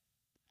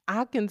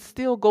 I can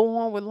still go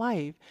on with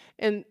life.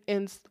 And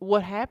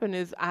what happened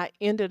is I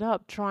ended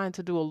up trying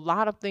to do a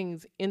lot of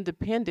things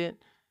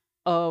independent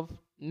of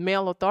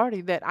male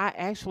authority that I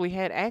actually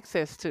had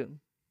access to.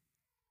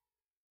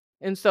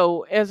 And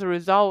so as a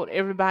result,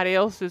 everybody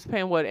else is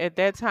paying what at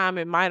that time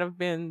it might have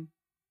been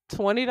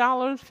 $20,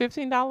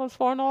 $15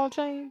 for an oil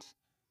change.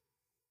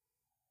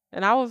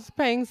 And I was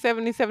paying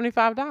 $70,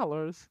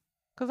 $75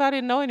 because I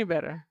didn't know any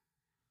better.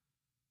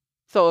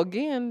 So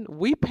again,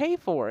 we pay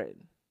for it.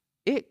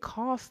 It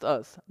costs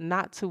us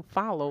not to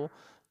follow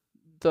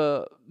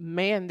the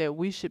man that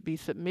we should be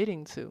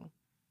submitting to.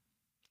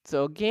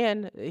 So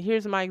again,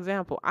 here's my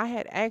example. I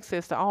had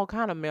access to all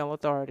kind of male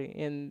authority.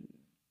 And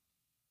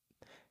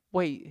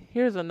wait,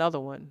 here's another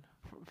one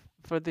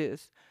for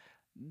this.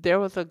 There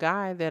was a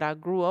guy that I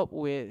grew up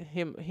with.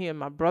 He and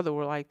my brother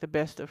were like the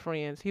best of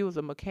friends. He was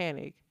a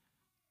mechanic.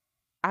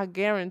 I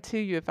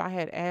guarantee you, if I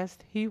had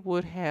asked, he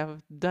would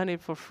have done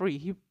it for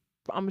free.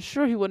 I'm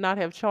sure he would not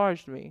have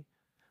charged me,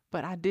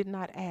 but I did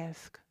not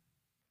ask.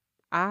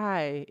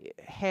 I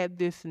had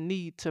this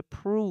need to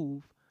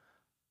prove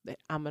that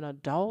I'm an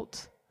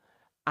adult,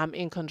 I'm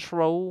in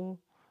control,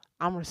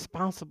 I'm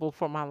responsible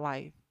for my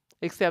life,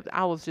 except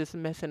I was just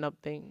messing up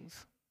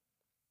things.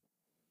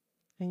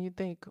 And you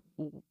think,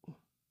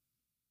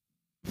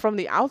 from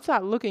the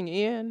outside looking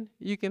in,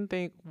 you can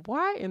think,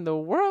 why in the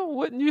world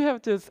wouldn't you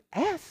have just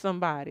asked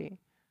somebody?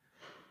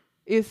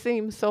 It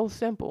seems so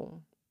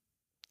simple,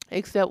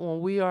 except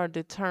when we are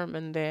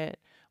determined that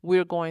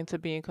we're going to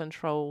be in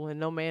control and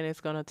no man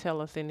is going to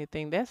tell us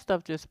anything. That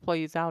stuff just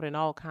plays out in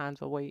all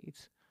kinds of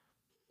ways.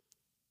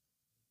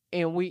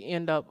 And we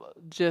end up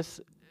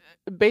just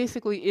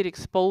basically it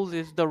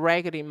exposes the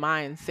raggedy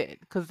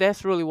mindset, because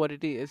that's really what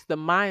it is. The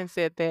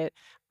mindset that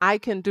I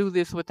can do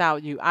this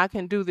without you. I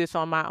can do this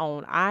on my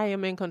own. I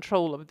am in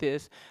control of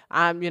this.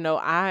 I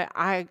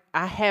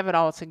have it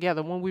all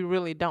together when we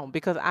really don't,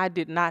 because I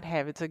did not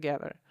have it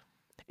together.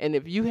 And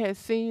if you had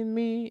seen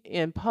me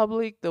in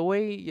public, the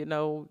way,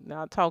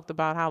 I talked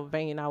about how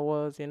vain I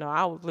was,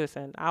 I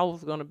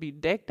was going to be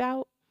decked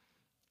out.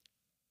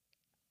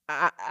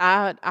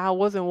 I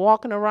wasn't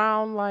walking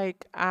around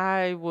like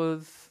I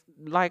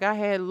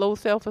had low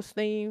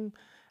self-esteem.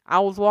 I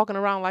was walking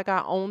around like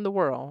I owned the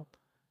world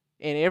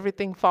and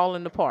everything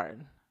falling apart.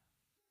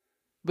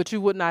 But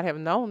you would not have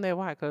known that.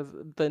 Why? Because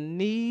the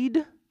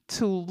need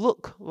to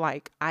look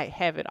like I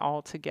have it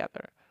all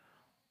together.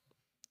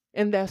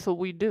 And that's what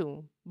we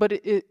do. But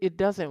it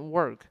doesn't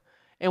work.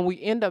 And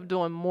we end up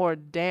doing more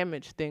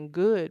damage than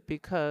good,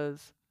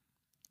 because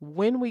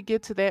when we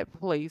get to that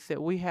place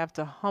that we have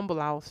to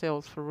humble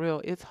ourselves for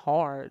real, it's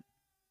hard.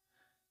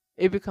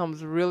 It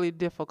becomes really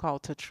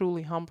difficult to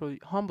truly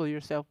humble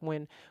yourself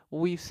when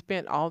we've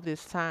spent all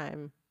this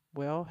time.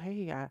 Well,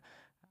 hey, I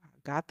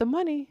got the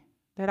money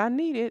that I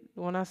needed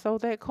when I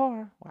sold that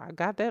car. Well, I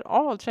got that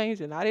oil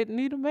changed and I didn't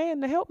need a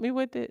man to help me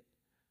with it.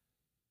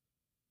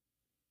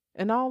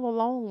 And all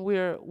along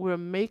we're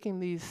making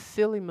these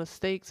silly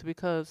mistakes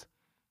because,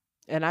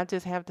 and I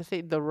just have to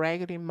say, the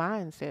raggedy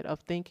mindset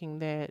of thinking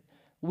that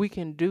we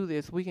can do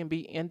this, we can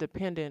be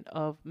independent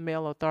of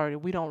male authority.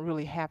 We don't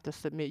really have to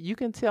submit. You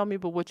can tell me,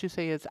 but what you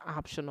say is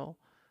optional.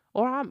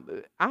 Or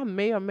I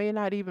may or may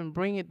not even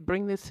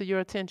bring this to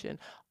your attention.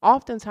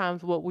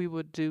 Oftentimes what we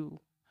would do,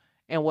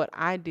 and what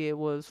I did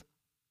was,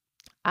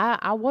 I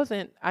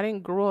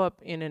didn't grow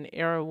up in an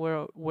era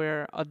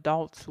where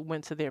adults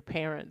went to their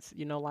parents,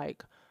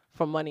 like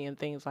for money and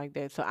things like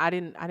that. So I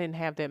didn't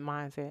have that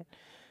mindset.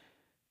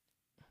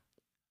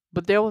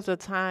 But there was a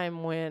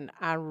time when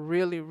I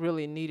really,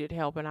 really needed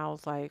help, and I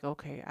was like,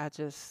 okay, I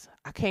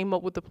came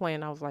up with the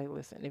plan. I was like,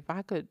 listen, if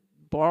I could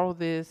borrow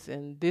this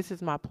and this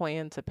is my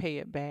plan to pay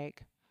it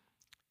back,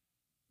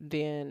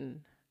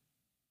 then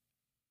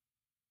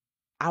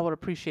I would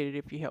appreciate it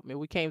if you helped me.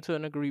 We came to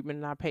an agreement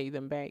and I paid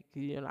them back,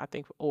 I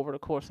think over the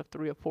course of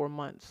 3 or 4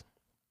 months,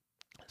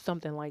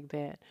 something like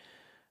that.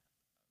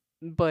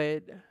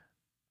 But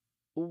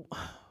w-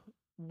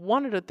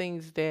 one of the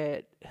things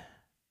that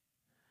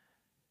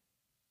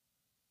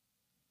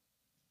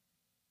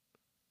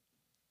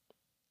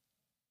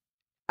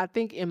I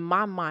think in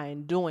my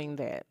mind doing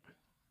that,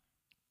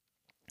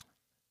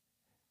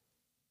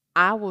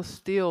 I was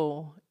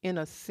still, in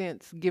a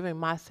sense, giving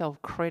myself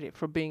credit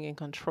for being in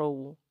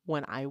control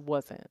when I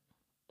wasn't.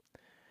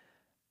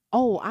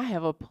 Oh, I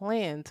have a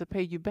plan to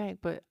pay you back,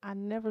 but I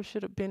never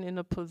should have been in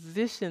a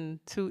position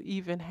to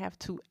even have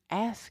to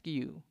ask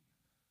you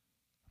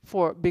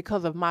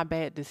because of my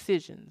bad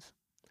decisions.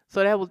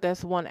 So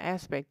that's one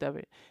aspect of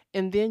it.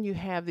 And then you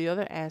have the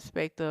other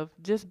aspect of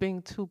just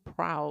being too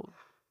proud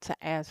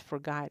to ask for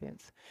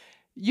guidance.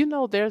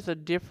 There's a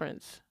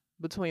difference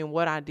between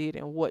what I did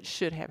and what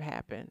should have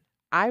happened.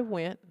 I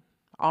went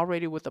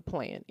already with a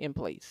plan in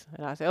place.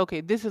 And I said,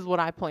 okay, this is what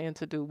I plan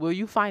to do. Will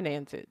you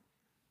finance it?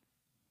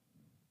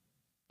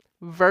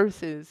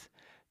 Versus,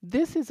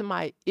 this is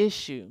my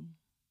issue.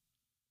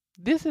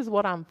 This is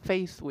what I'm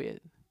faced with.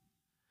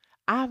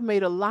 I've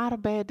made a lot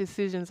of bad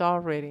decisions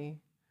already,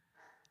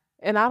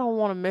 and I don't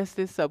want to mess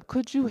this up.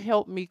 Could you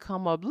help me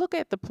look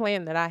at the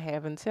plan that I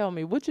have and tell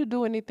me, would you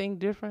do anything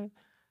different?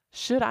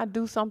 Should I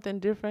do something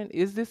different?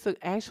 Is this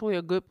actually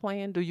a good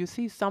plan? Do you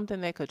see something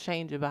that could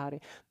change about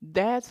it?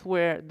 That's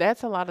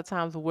a lot of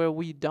times where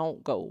we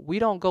don't go. We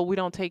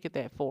don't take it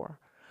that far.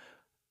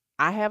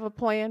 I have a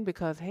plan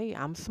because, hey,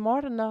 I'm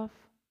smart enough.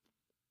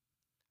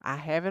 I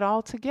have it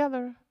all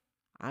together.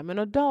 I'm an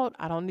adult.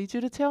 I don't need you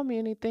to tell me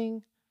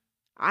anything.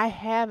 I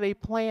have a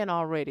plan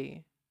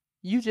already.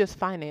 You just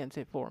finance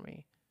it for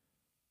me.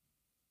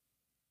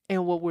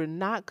 And what we're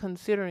not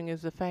considering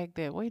is the fact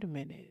that, wait a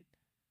minute,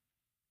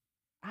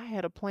 I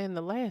had a plan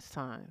the last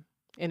time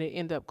and it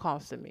ended up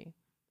costing me.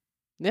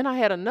 Then I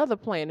had another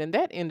plan and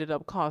that ended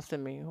up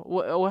costing me.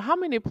 Well, how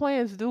many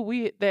plans do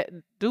we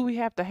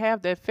have to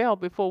have that fail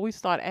before we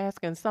start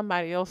asking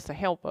somebody else to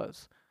help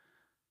us?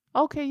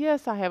 Okay,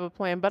 yes, I have a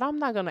plan, but I'm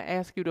not going to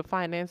ask you to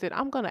finance it.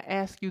 I'm going to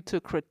ask you to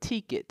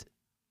critique it.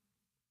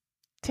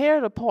 Tear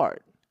it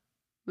apart.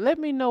 Let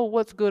me know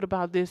what's good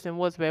about this and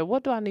what's bad.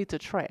 What do I need to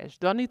trash?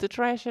 Do I need to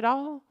trash it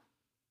all?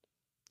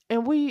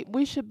 And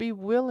we should be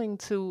willing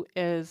to,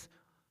 as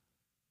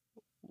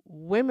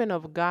women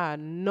of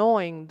God,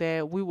 knowing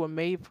that we were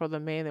made for the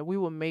man, that we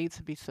were made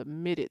to be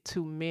submitted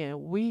to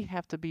men, we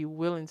have to be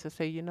willing to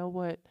say, you know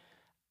what?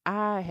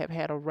 I have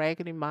had a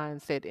raggedy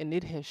mindset and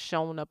it has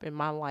shown up in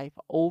my life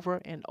over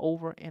and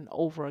over and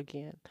over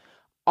again.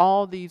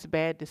 All these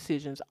bad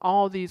decisions,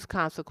 all these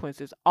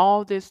consequences,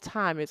 all this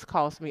time it's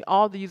cost me,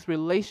 all these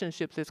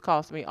relationships it's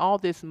cost me, all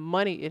this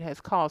money it has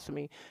cost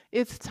me.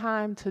 It's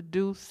time to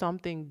do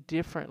something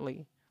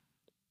differently.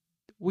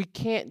 We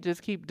can't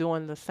just keep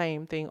doing the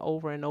same thing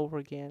over and over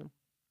again.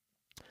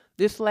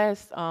 This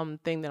last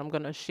thing that I'm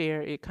going to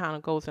share, it kind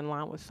of goes in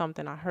line with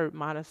something I heard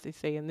Modesty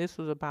say, and this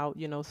was about,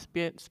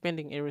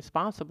 spending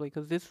irresponsibly,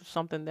 because this is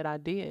something that I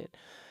did.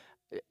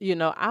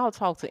 I'll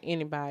talk to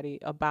anybody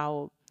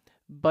about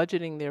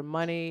budgeting their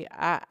money.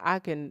 I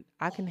can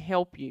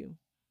help you.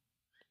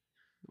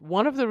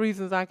 One of the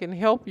reasons I can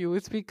help you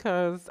is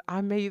because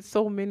I made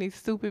so many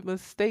stupid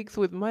mistakes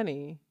with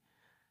money.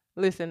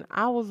 Listen,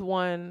 I was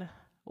one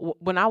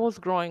when I was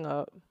growing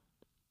up.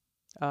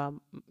 My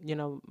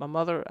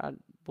mother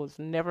was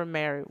never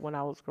married when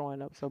I was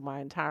growing up, so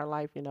my entire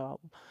life,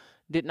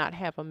 did not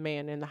have a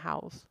man in the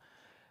house.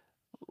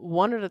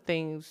 One of the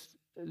things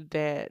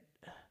that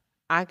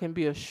I can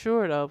be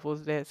assured of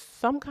was that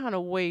some kind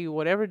of way,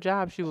 whatever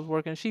job she was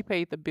working, she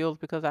paid the bills,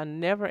 because I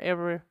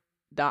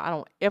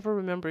don't ever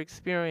remember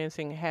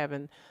experiencing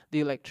having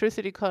the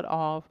electricity cut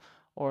off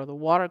or the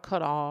water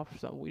cut off.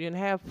 So we didn't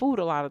have food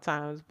a lot of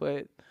times,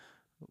 but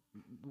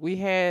we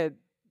had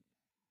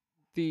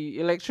the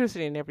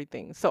electricity and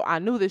everything. So I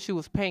knew that she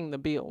was paying the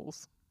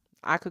bills.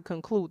 I could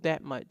conclude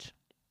that much.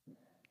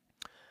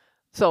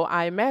 So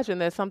I imagine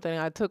that's something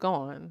I took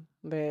on,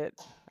 that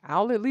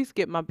I'll at least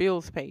get my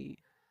bills paid.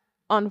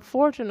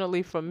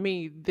 Unfortunately for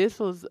me, this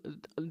was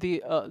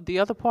the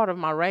other part of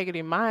my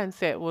raggedy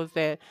mindset, was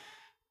that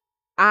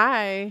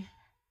I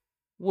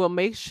will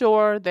make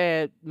sure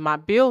that my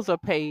bills are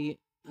paid.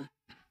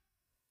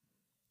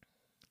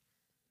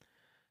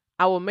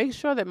 I will make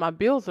sure that my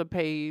bills are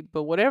paid,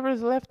 but whatever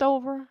is left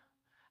over,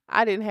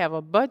 I didn't have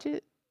a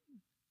budget.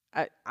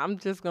 I'm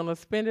just gonna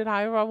spend it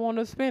however I want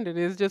to spend it.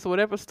 It's just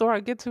whatever store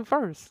I get to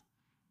first.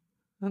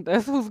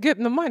 That's who's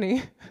getting the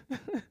money.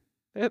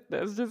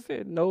 That's just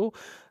it.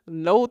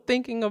 No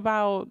thinking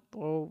about,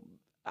 or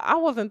I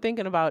wasn't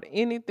thinking about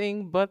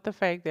anything but the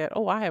fact that,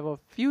 oh, I have a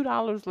few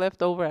dollars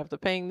left over after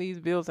paying these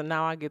bills, and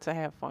now I get to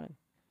have fun.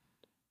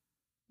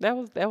 That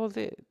was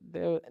it.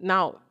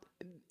 Now,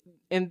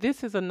 and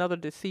this is another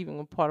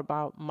deceiving part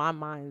about my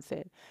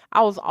mindset.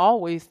 I was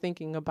always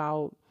thinking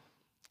about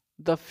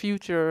the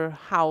future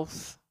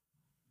house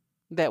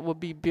that would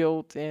be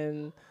built,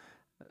 in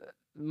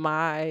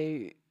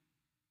my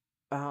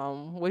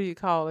what do you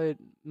call it,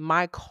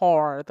 my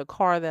car, the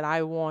car that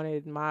I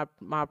wanted, my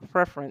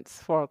preference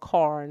for a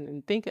car,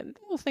 and I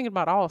was thinking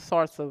about all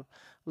sorts of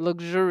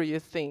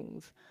luxurious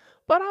things.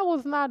 But I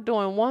was not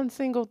doing one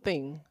single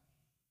thing.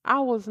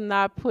 I was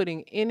not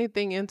putting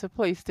anything into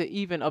place to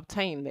even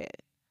obtain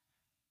that.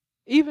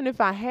 Even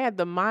if I had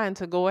the mind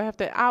to go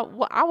after it, I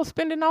was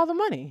spending all the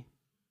money.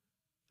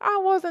 I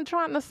wasn't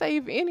trying to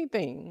save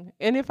anything.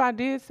 And if I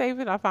did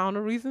save it, I found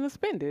a reason to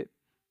spend it.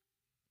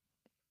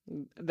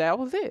 That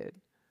was it.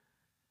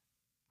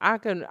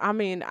 And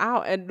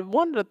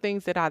one of the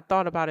things that I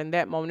thought about in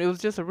that moment, it was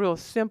just a real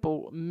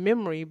simple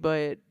memory,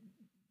 but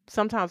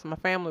sometimes my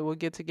family would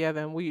get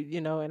together,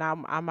 and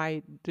I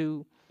might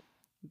do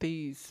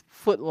these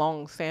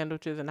foot-long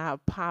sandwiches, and I'll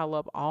pile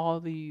up all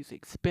these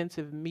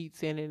expensive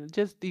meats in it,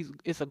 and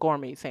it's a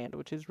gourmet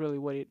sandwich is really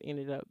what it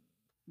ended up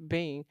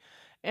being.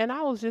 And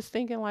I was just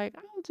thinking, like,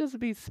 I'll just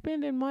be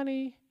spending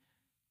money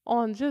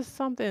on just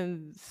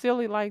something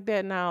silly like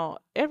that. Now,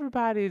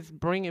 everybody's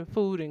bringing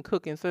food and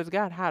cooking, so it's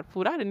got hot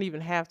food. I didn't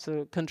even have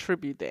to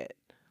contribute that.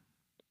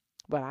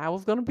 But I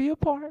was going to be a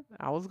part.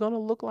 I was going to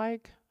look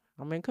like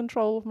I'm in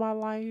control of my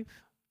life.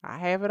 I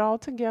have it all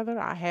together.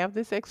 I have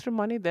this extra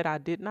money that I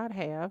did not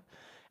have.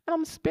 And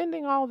I'm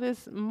spending all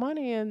this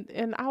money,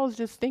 and I was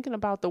just thinking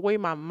about the way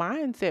my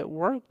mindset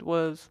worked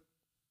was,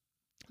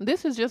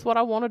 this is just what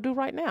I want to do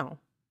right now.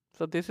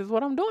 So this is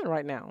what I'm doing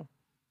right now.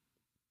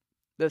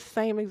 The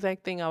same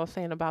exact thing I was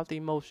saying about the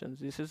emotions.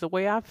 This is the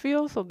way I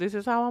feel, so this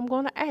is how I'm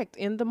going to act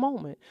in the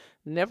moment.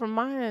 Never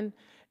mind,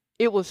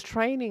 it was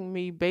training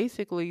me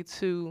basically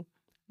to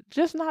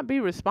just not be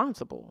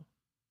responsible.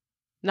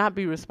 Not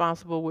be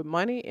responsible with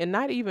money, and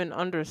not even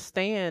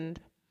understand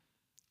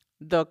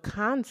the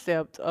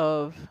concept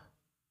of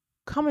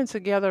coming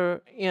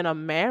together in a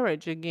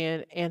marriage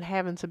again and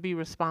having to be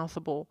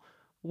responsible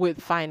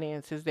with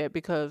finances.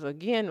 Because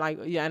again,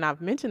 and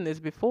I've mentioned this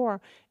before,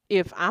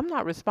 if I'm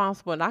not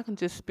responsible and I can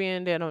just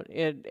spend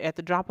at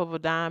the drop of a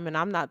dime, and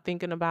I'm not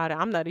thinking about it,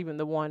 I'm not even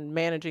the one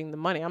managing the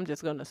money, I'm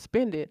just going to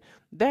spend it,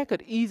 that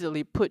could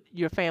easily put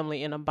your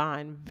family in a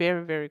bind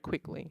very, very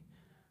quickly.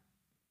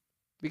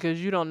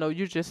 Because you don't know,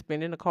 you're just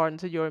spending according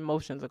to your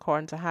emotions,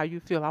 according to how you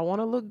feel. I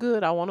want to look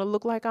good. I want to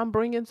look like I'm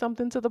bringing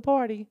something to the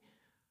party.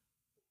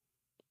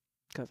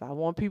 Because I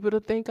want people to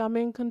think I'm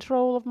in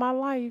control of my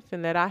life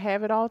and that I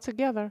have it all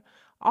together.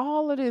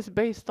 All of this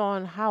based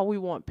on how we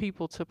want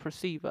people to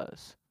perceive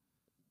us.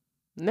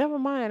 Never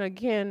mind,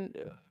 again,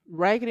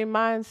 raggedy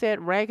mindset,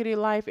 raggedy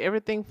life,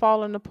 everything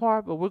falling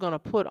apart, but we're going to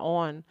put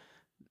on,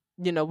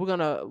 we're going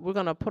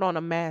to put on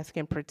a mask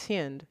and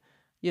pretend,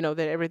 that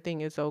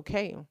everything is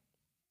okay.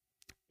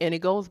 And it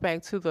goes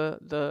back to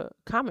the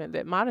comment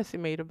that Modesty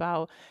made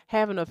about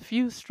having a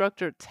few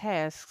structured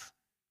tasks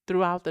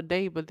throughout the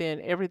day, but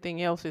then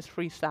everything else is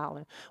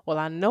freestyling. Well,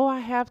 I know I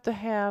have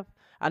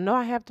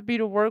to be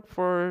to work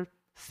for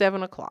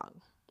 7 o'clock,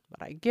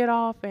 but I get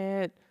off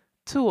at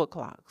 2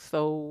 o'clock.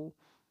 So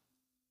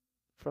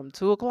from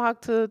 2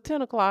 o'clock to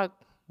 10 o'clock,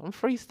 I'm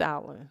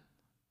freestyling.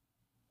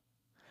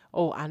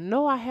 Oh, I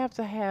know I have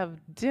to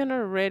have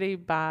dinner ready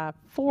by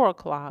 4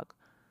 o'clock,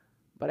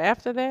 but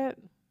after that,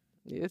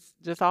 it's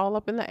just all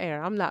up in the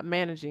air. I'm not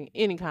managing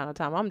any kind of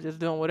time. I'm just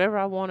doing whatever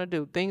I want to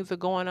do. Things are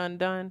going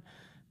undone.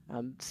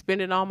 I'm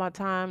spending all my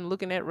time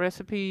looking at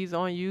recipes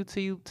on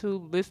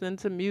YouTube, listening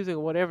to music,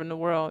 or whatever in the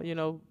world,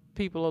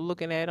 people are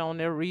looking at on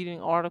there,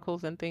 reading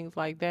articles and things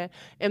like that.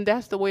 And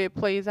that's the way it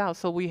plays out.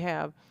 So we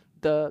have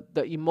the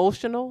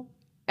emotional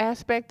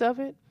aspect of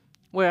it,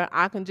 where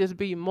I can just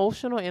be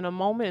emotional in a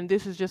moment, and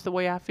this is just the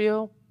way I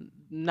feel,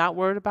 not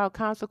worried about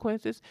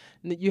consequences.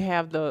 You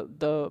have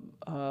the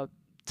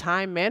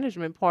time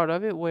management part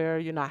of it where,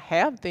 I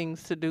have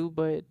things to do,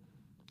 but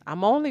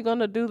I'm only going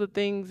to do the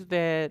things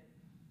that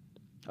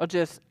are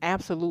just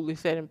absolutely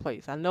set in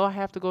place. I know I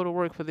have to go to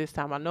work for this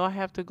time. I know I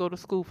have to go to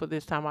school for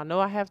this time. I know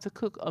I have to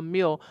cook a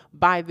meal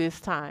by this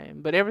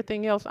time. But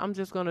everything else, I'm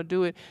just going to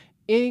do it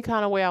any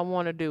kind of way I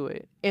want to do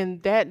it.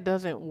 And that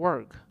doesn't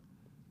work.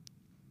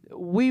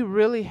 We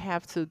really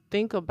have to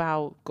think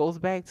about, goes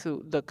back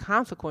to the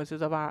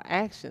consequences of our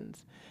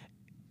actions.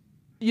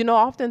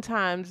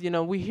 Oftentimes,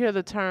 we hear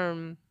the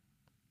term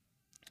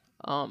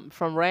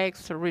from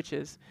rags to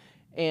riches.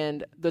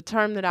 And the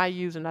term that I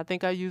use, and I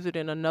think I used it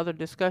in another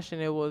discussion,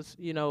 it was,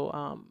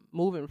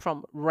 moving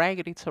from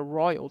raggedy to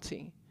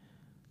royalty.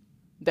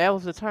 That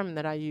was the term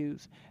that I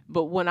used.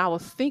 But when I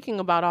was thinking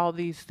about all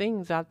these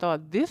things, I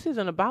thought, this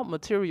isn't about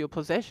material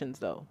possessions,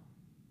 though.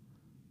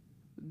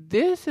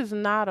 This is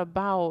not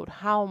about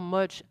how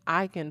much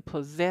I can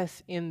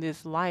possess in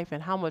this life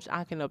and how much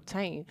I can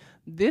obtain.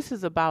 This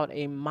is about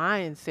a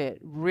mindset,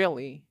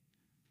 really.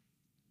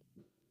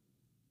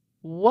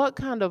 What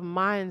kind of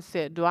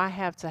mindset do I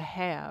have to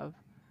have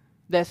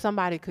that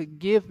somebody could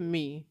give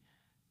me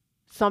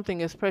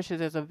something as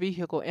precious as a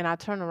vehicle and I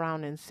turn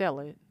around and sell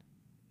it?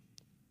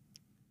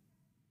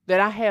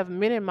 That I have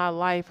men in my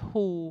life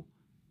who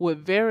would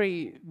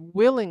very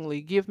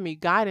willingly give me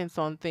guidance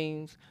on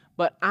things,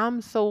 but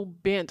I'm so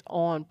bent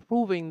on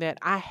proving that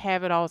I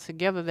have it all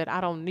together, that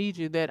I don't need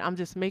you, that I'm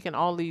just making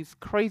all these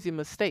crazy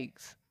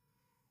mistakes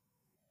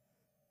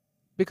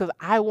because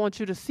I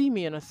want you to see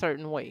me in a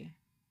certain way.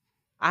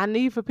 I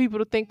need for people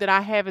to think that I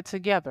have it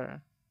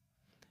together.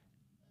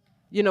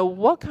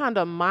 What kind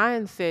of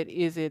mindset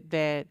is it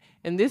that,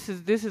 and this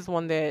is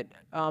one that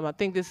I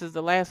think this is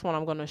the last one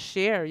I'm going to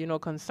share,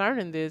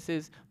 concerning this,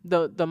 is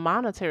the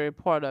monetary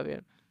part of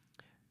it.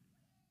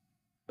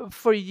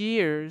 For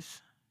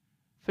years,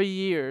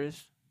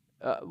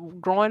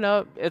 growing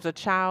up as a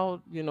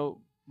child,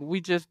 we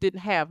just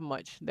didn't have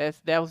much.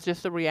 That was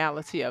just the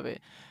reality of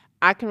it.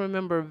 I can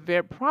remember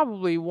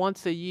probably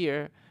once a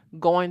year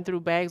going through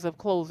bags of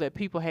clothes that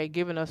people had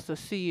given us to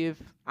see if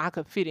I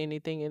could fit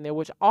anything in there,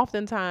 which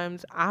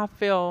oftentimes I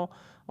fell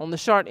on the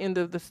short end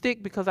of the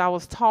stick because I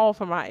was tall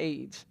for my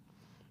age.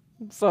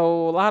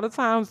 So a lot of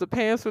times the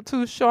pants were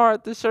too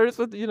short, the shirts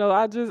were,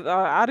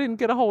 I didn't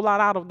get a whole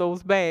lot out of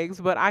those bags,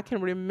 but I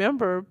can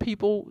remember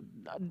people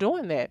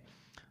doing that.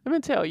 Let me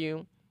tell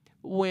you,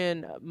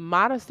 when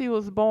Modesty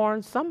was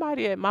born,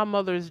 somebody at my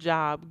mother's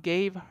job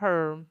gave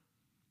her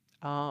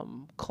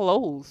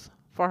clothes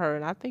for her,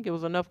 and I think it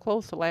was enough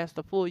clothes to last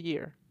a full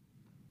year.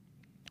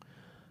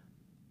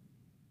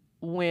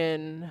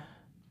 When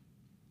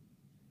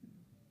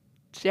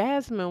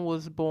Jasmine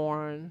was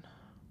born,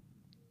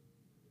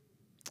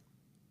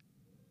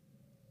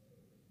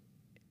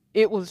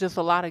 it was just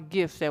a lot of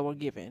gifts that were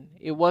given.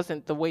 It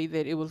wasn't the way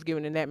that it was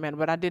given in that manner,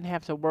 but I didn't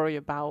have to worry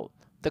about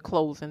the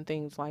clothes and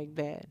things like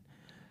that.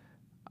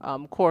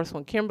 Of course,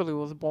 when Kimberly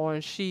was born,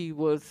 she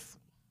was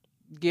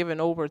given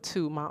over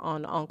to my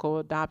aunt and uncle,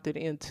 adopted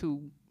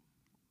into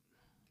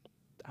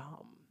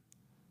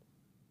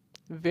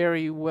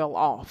very well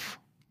off.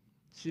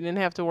 She didn't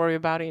have to worry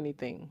about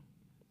anything.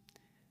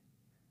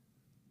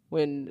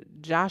 When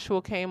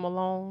Joshua came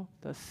along,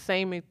 the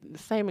same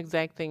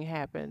exact thing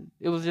happened.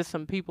 It was just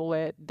some people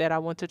that I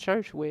went to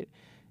church with,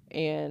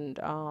 and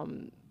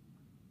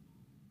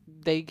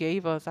they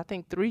gave us, I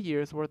think, 3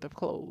 years worth of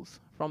clothes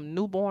from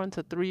newborn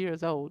to 3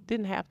 years old.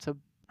 Didn't have to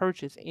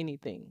purchase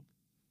anything.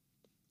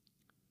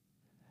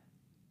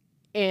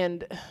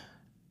 And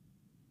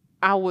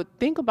I would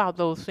think about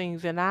those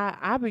things, and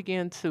I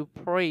began to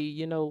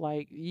pray,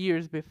 like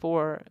years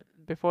before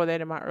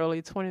that, in my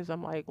early 20s.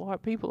 I'm like,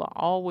 Lord, people are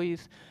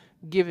always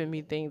giving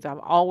me things. I've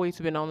always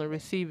been on the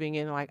receiving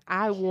end. Like,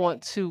 I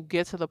want to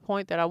get to the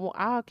point that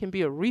I can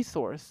be a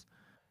resource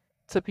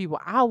to people.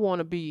 I want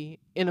to be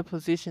in a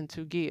position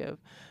to give.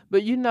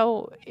 But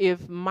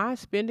if my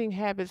spending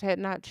habits had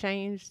not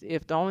changed,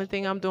 if the only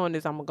thing I'm doing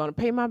is I'm going to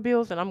pay my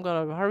bills and I'm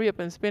going to hurry up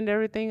and spend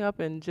everything up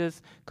and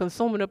just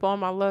consume it up on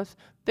my lust,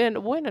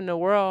 then when in the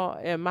world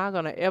am I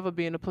going to ever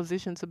be in a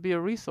position to be a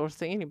resource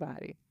to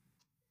anybody?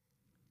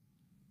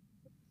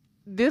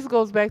 This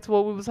goes back to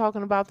what we were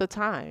talking about, the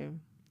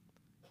time.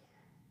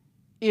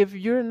 If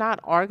you're not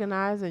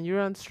organized and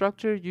you're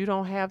unstructured, you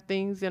don't have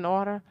things in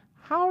order,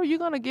 how are you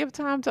going to give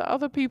time to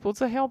other people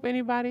to help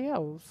anybody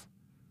else?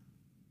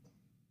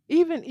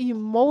 Even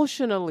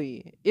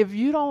emotionally, if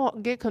you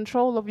don't get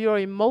control of your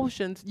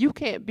emotions, you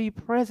can't be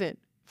present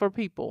for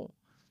people.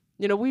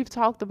 We've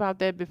talked about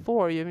that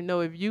before.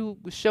 If you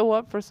show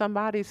up for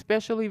somebody's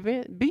special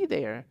event, be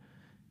there.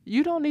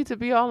 You don't need to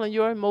be all in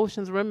your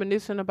emotions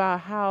reminiscing about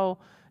how,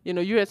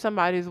 you're at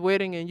somebody's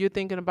wedding and you're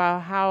thinking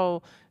about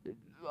how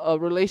a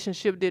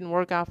relationship didn't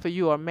work out for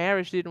you, or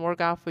marriage didn't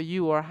work out for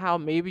you, or how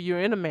maybe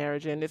you're in a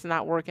marriage and it's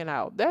not working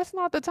out. That's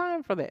not the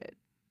time for that.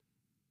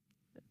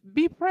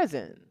 Be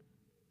present.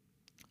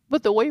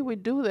 But the way we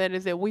do that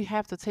is that we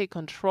have to take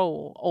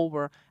control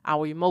over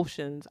our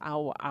emotions,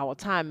 our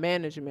time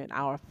management,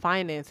 our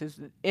finances,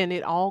 and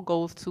it all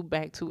goes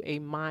back to a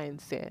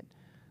mindset.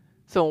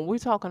 So when we're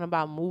talking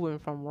about moving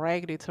from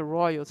raggedy to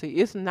royalty,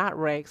 it's not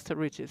rags to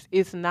riches.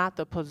 It's not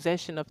the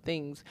possession of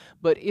things,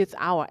 but it's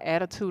our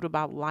attitude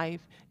about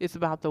life. It's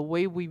about the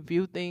way we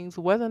view things,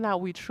 whether or not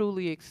we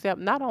truly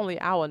accept not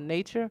only our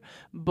nature,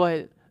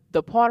 but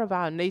the part of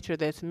our nature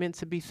that's meant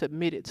to be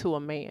submitted to a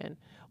man.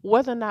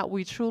 Whether or not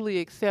we truly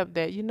accept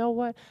that, you know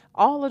what,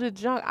 all of the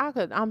junk,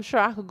 I'm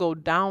sure I could go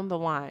down the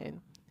line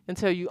and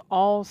tell you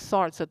all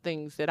sorts of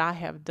things that I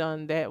have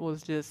done that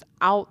was just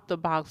out the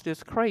box,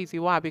 just crazy.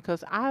 Why?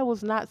 Because I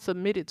was not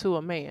submitted to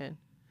a man.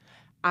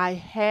 I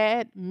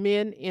had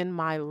men in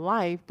my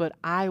life, but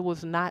I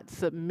was not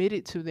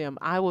submitted to them.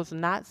 I was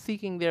not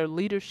seeking their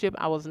leadership.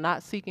 I was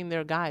not seeking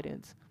their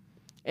guidance.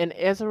 And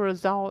as a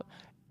result,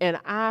 and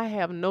I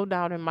have no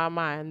doubt in my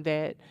mind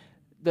that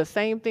the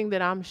same thing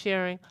that I'm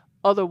sharing,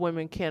 other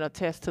women can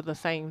attest to the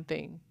same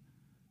thing.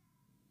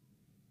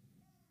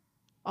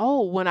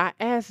 Oh, when I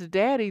asked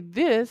daddy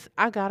this,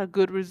 I got a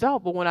good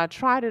result. But when I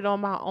tried it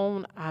on my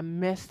own, I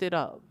messed it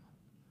up.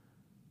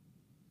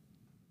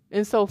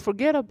 And so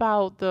forget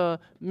about the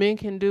men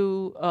can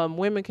do,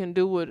 women can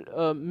do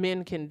what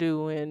men can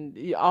do,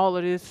 and all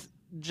of this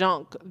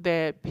junk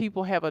that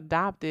people have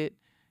adopted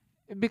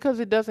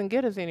because it doesn't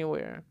get us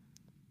anywhere.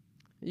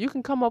 You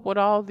can come up with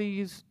all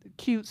these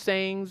cute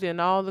sayings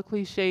and all the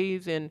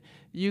cliches, and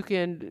you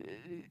can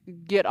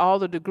get all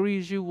the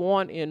degrees you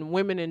want in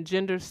women and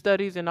gender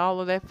studies and all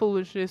of that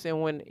foolishness.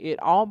 And when it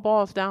all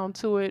boils down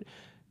to it,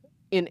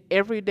 in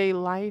everyday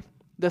life,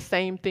 the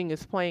same thing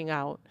is playing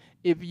out.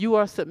 If you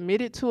are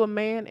submitted to a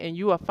man and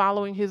you are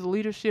following his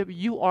leadership,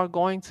 you are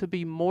going to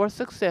be more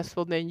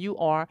successful than you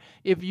are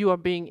if you are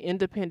being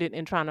independent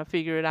and trying to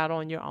figure it out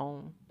on your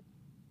own.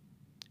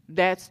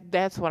 That's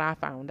what I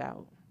found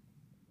out.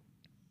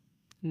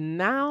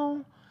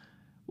 Now,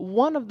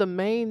 one of the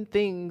main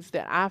things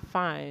that I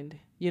find,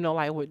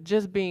 like with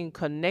just being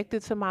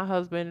connected to my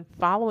husband,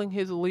 following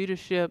his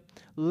leadership,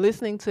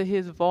 listening to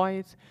his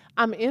voice,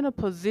 I'm in a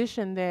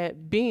position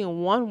that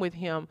being one with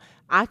him,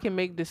 I can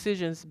make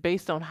decisions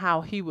based on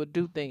how he would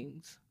do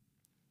things.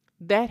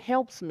 That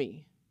helps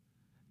me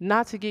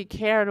not to get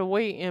carried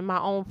away in my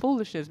own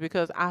foolishness,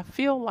 because I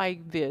feel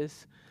like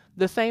this,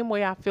 the same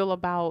way I feel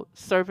about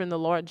serving the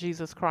Lord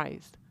Jesus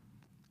Christ.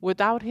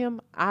 Without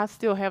him, I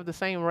still have the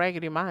same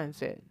raggedy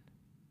mindset.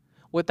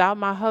 Without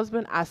my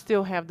husband, I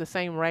still have the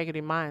same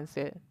raggedy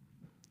mindset.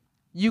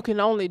 You can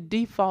only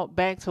default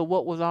back to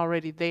what was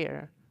already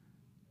there.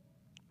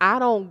 I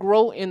don't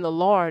grow in the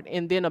Lord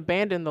and then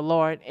abandon the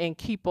Lord and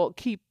keep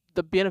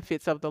the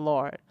benefits of the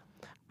Lord.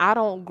 I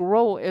don't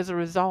grow as a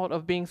result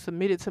of being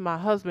submitted to my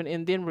husband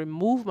and then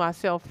remove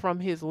myself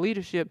from his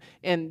leadership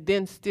and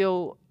then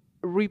still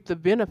reap the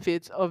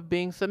benefits of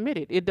being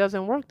submitted. It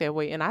doesn't work that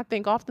way. And I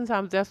think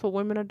oftentimes that's what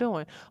women are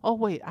doing. Oh,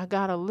 wait, I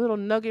got a little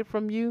nugget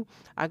from you.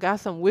 I got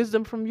some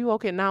wisdom from you.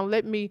 Okay, now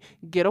let me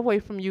get away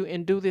from you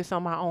and do this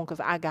on my own because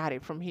I got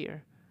it from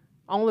here.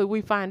 Only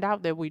we find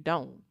out that we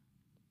don't.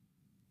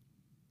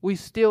 We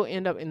still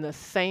end up in the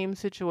same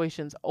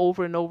situations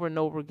over and over and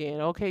over again.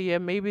 Okay, yeah,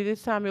 maybe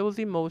this time it was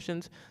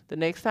emotions. The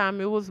next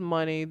time it was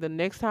money. The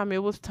next time it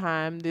was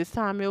time. This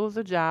time it was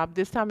a job.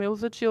 This time it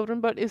was the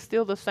children. But it's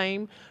still the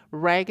same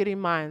raggedy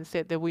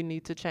mindset that we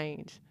need to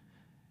change.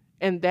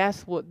 And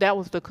that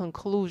was the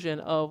conclusion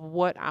of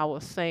what I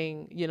was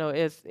saying,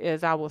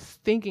 as I was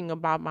thinking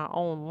about my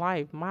own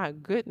life. My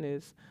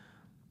goodness,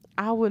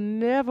 I would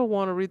never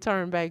want to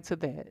return back to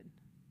that.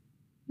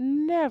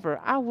 Never.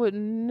 I would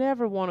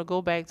never want to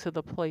go back to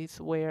the place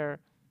where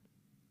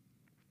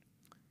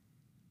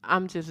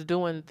I'm just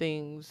doing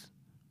things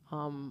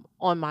on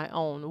my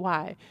own.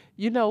 Why?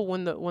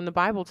 When the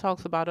Bible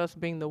talks about us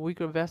being the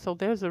weaker vessel,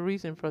 there's a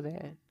reason for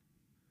that.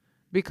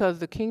 Because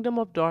the kingdom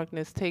of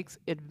darkness takes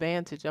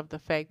advantage of the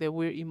fact that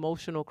we're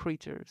emotional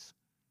creatures.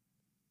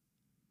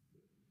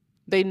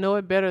 They know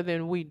it better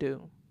than we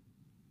do.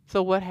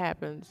 So what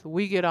happens?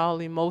 We get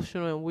all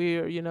emotional and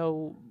we're,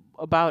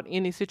 about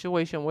any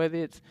situation, whether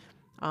it's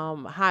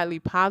highly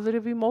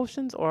positive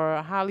emotions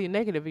or highly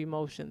negative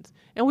emotions,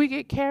 and we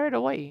get carried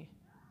away.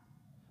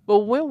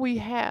 But when we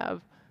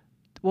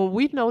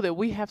know that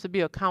we have to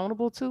be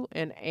accountable to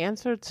and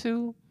answer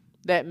to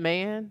that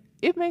man,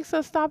 it makes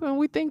us stop and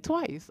we think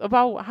twice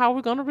about how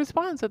we're going to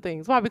respond to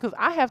things. Why? Because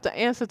I have to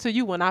answer to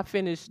you when I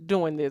finish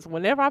doing this.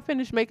 Whenever I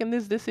finish making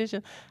this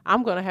decision,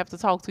 I'm going to have to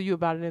talk to you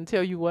about it and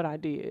tell you what I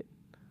did.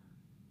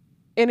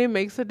 And it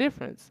makes a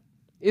difference.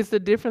 It's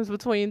the difference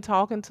between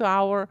talking to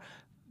our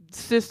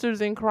sisters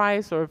in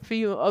Christ or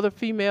other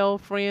female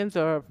friends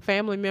or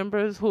family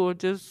members who are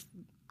just,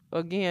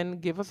 again,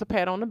 give us a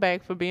pat on the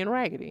back for being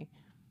raggedy.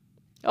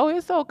 Oh,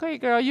 it's okay,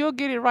 girl. You'll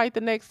get it right the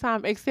next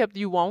time, except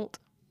you won't.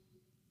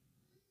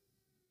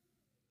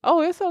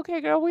 Oh, it's okay,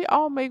 girl. We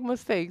all make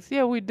mistakes.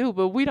 Yeah, we do,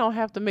 but we don't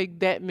have to make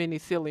that many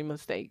silly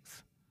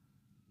mistakes.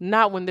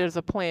 Not when there's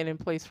a plan in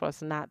place for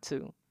us not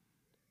to.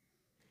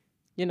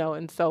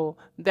 And so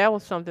that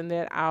was something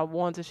that I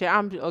wanted to share.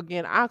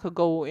 Again, I could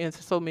go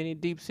into so many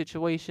deep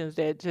situations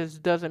that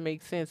just doesn't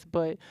make sense,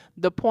 but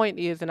the point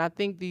is, and I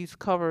think these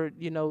covered,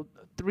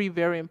 three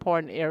very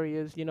important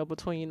areas,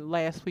 between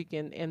last week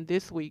and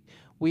this week.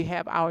 We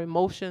have our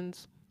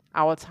emotions,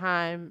 our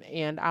time,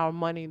 and our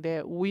money,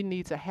 that we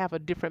need to have a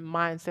different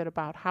mindset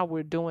about how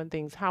we're doing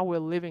things, how we're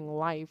living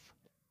life,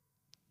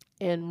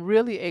 and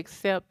really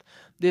accept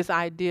this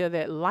idea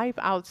that life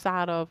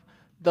outside of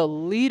the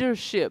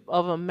leadership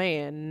of a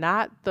man,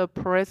 not the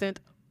present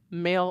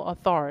male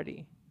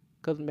authority,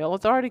 because male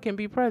authority can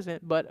be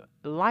present, but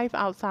life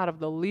outside of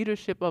the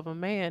leadership of a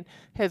man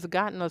has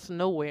gotten us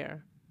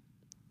nowhere.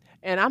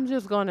 And I'm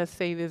just going to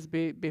say this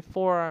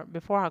before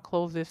I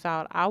close this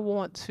out. I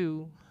want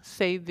to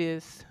say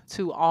this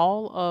to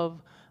all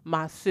of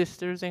my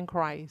sisters in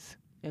Christ,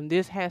 and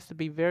this has to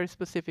be very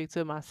specific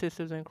to my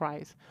sisters in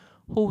Christ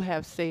who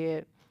have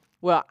said,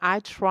 well, I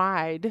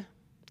tried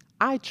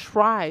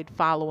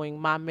following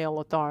my male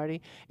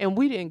authority and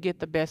we didn't get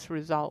the best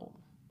result.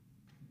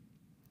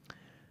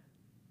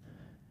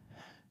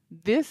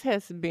 This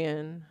has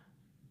been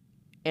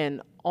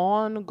an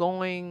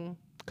ongoing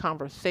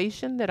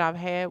conversation that I've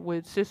had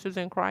with sisters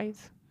in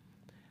Christ.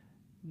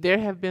 There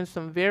have been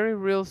some very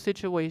real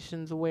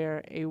situations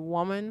where a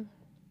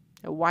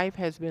wife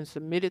has been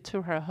submitted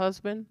to her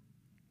husband,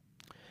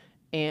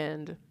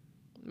 and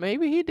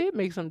maybe he did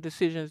make some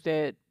decisions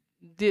that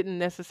didn't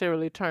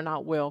necessarily turn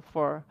out well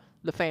for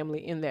the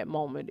family in that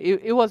moment.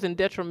 It wasn't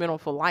detrimental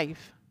for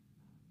life.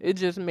 It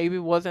just maybe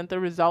wasn't the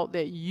result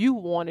that you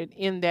wanted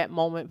in that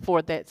moment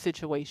for that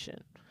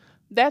situation.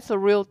 That's a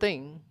real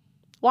thing.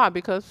 Why?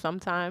 Because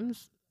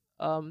sometimes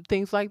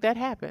things like that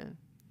happen.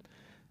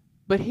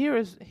 But here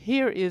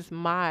is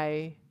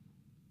my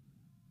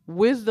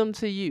wisdom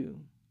to you.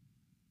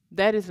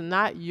 That is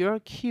not your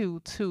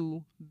cue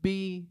to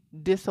be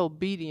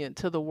disobedient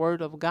to the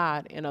word of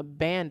God and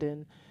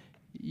abandon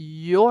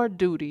your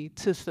duty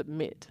to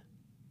submit.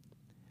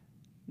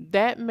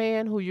 That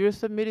man who you're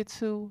submitted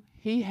to,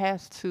 he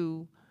has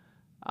to,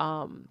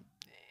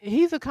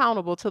 he's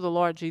accountable to the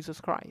Lord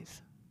Jesus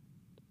Christ.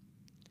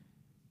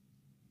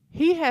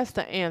 He has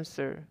to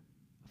answer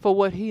for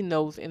what he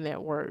knows in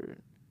that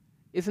word.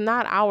 It's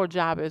not our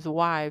job as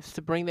wives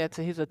to bring that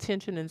to his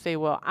attention and say,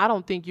 well, I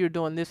don't think you're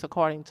doing this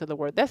according to the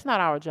word. That's not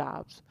our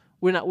jobs.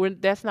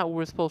 That's not what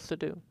we're supposed to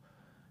do.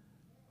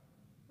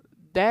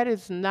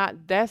 That's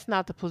not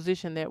the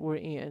position that we're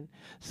in.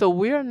 So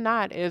we're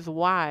not, as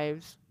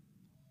wives,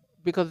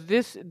 because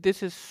this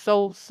is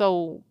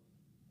so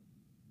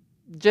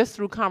just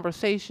through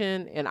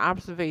conversation and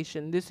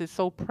observation, this is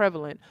so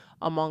prevalent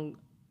among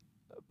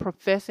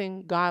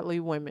professing godly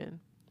women.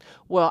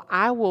 Well,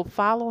 I will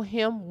follow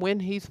him when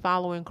he's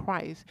following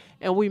Christ.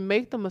 And we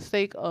make the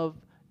mistake of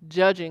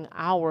judging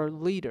our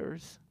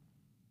leaders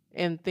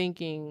and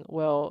thinking,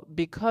 well,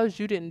 because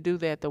you didn't do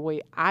that the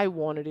way I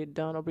wanted it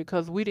done, or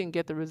because we didn't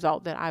get the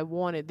result that I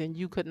wanted, then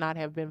you could not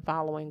have been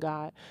following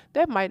God.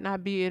 That might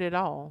not be it at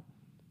all.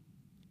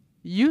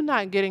 You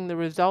not getting the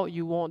result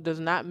you want does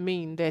not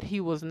mean that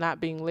he was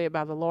not being led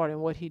by the Lord in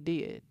what he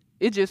did.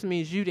 It just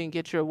means you didn't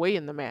get your way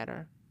in the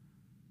matter.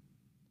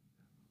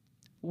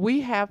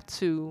 We have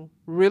to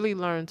really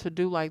learn to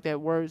do like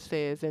that word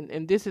says,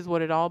 and this is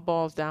what it all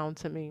boils down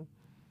to me.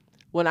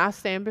 When I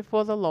stand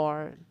before the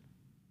Lord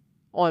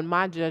on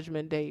my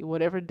judgment day,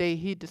 whatever day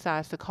he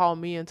decides to call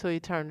me into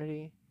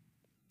eternity,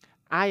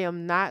 I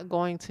am not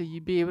going to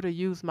be able to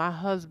use my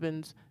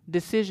husband's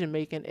decision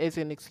making as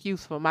an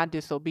excuse for my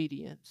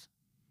disobedience.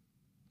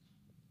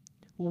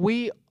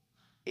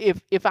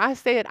 If I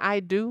said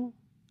I do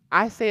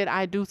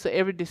to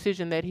every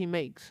decision that he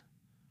makes.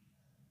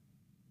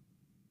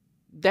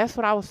 That's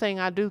what I was saying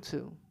I do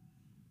to.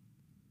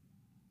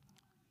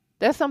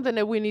 That's something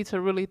that we need to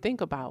really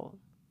think about.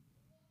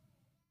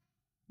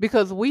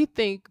 Because we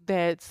think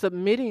that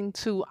submitting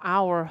to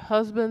our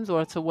husbands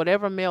or to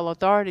whatever male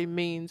authority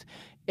means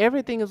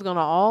everything is going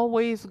to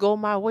always go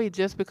my way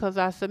just because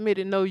I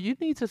submitted. No, you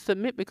need to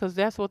submit because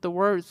that's what the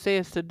word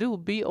says to do.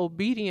 Be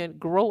obedient,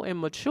 grow, and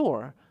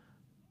mature.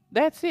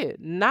 That's it.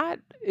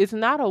 It's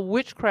not a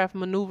witchcraft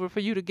maneuver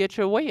for you to get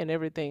your way and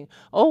everything.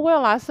 Oh,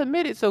 well, I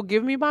submitted, so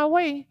give me my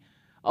way.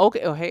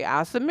 Okay, oh, hey,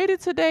 I submitted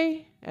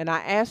today, and I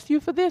asked you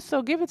for this,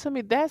 so give it to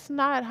me. That's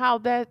not how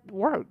that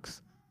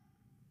works.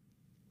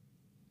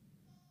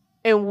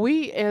 And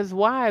we as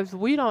wives,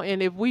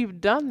 and if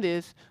we've done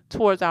this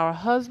towards our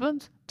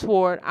husbands,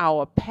 toward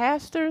our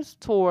pastors,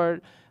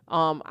 toward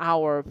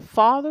our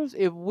fathers,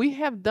 if we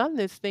have done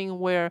this thing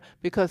where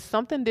because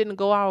something didn't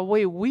go our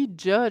way, we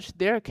judge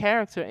their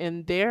character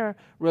and their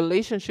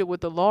relationship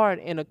with the Lord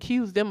and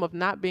accuse them of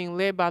not being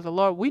led by the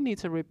Lord, we need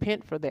to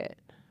repent for that.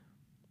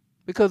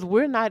 Because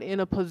we're not in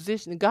a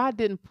position, God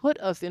didn't put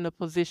us in a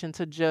position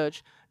to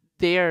judge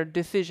their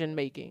decision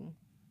making.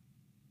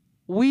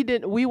 We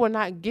were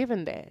not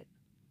given that.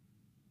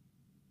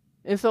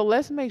 And so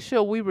let's make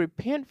sure we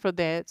repent for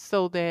that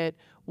so that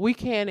we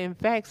can in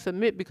fact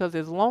submit, because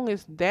as long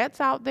as that's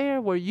out there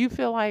where you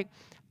feel like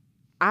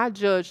I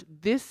judge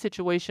this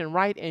situation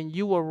right and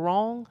you were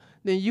wrong,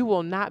 then you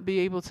will not be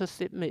able to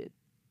submit.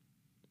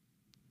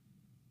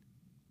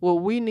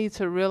 What we need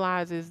to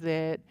realize is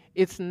that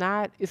it's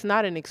not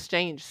an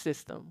exchange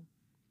system.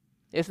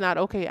 It's not,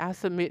 okay, I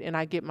submit and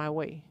I get my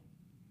way.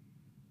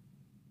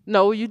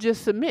 No, you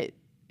just submit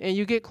and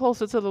you get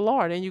closer to the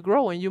Lord and you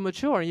grow and you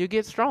mature and you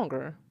get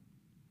stronger.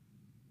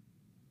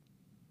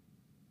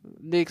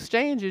 The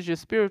exchange is your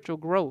spiritual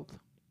growth,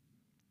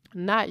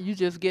 not you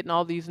just getting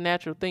all these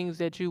natural things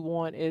that you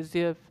want as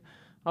if,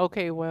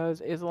 okay, well,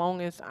 as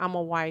long as I'm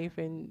a wife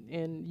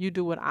and you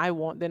do what I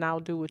want, then I'll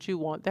do what you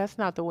want. That's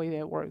not the way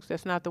that works.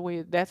 That's not the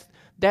way,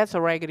 that's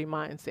a raggedy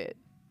mindset.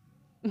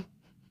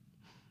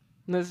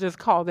 Let's just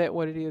call that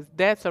what it is.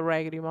 That's a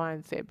raggedy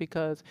mindset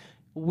because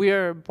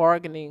we're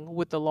bargaining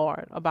with the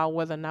Lord about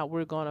whether or not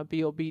we're going to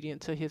be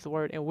obedient to his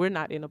word, and we're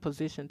not in a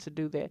position to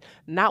do that.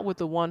 Not with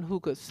the one who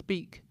could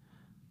speak,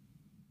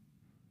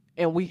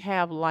 and we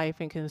have life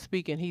and can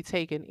speak, and he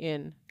taken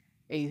in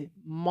a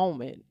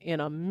moment, in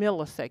a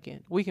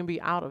millisecond. We can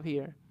be out of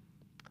here.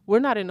 We're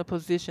not in a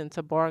position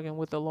to bargain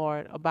with the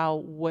Lord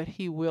about what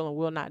he will and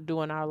will not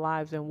do in our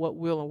lives and what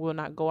will and will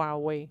not go our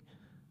way.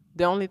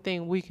 The only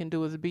thing we can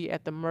do is be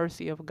at the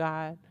mercy of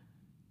God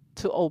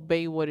to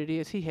obey what it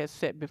is he has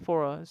set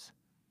before us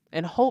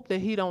and hope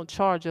that he don't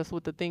charge us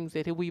with the things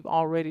that we've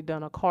already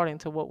done according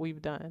to what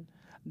we've done.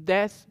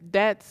 That's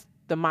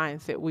the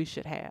mindset we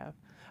should have.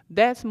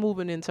 That's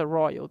moving into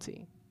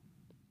royalty.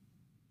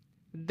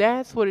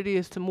 That's what it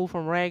is to move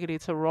from raggedy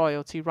to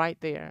royalty right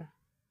there.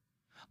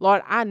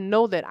 Lord, I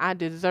know that I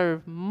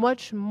deserve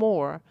much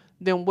more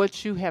than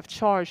what you have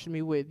charged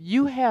me with.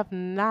 You have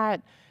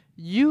not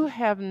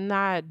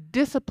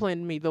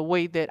disciplined me the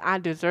way that I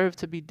deserve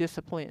to be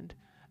disciplined.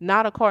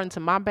 Not according to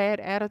my bad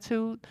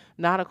attitude,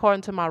 not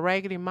according to my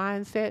raggedy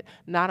mindset,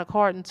 not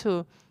according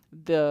to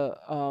the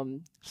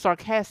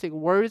sarcastic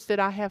words that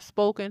I have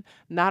spoken,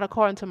 not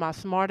according to my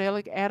smart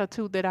aleck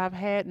attitude that I've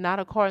had, not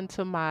according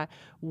to my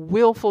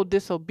willful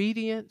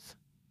disobedience.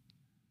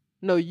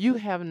 No, you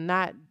have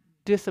not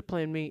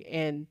disciplined me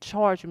and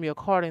charged me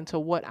according to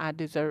what I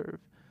deserve.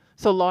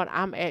 So, Lord,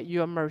 I'm at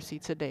your mercy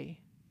today.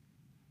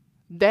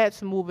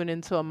 That's moving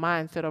into a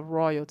mindset of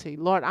royalty.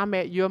 Lord, I'm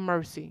at your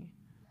mercy.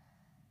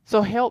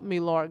 So help me,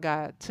 Lord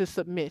God, to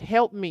submit.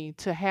 Help me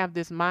to have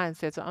this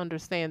mindset to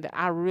understand that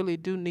I really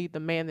do need the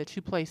man that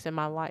you place in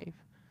my life,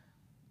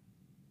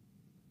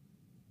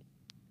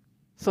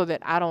 so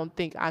that I don't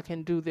think I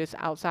can do this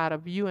outside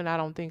of you, and I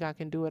don't think I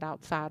can do it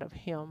outside of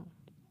him.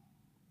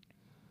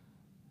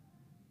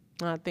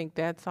 And I think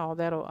that's all.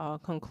 That'll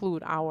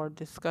conclude our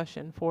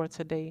discussion for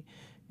today.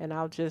 And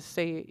I'll just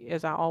say,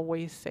 as I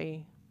always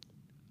say,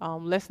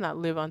 let's not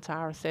live unto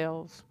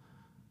ourselves.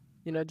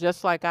 You know,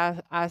 just like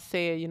I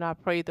said, you know, I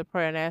prayed the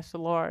prayer and asked the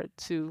Lord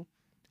to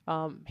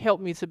help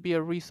me to be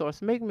a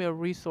resource, make me a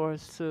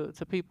resource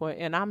to people.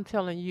 And I'm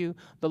telling you,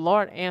 the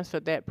Lord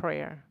answered that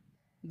prayer.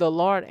 The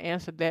Lord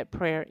answered that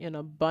prayer in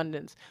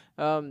abundance.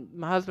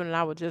 My husband and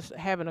I were just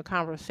having a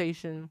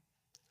conversation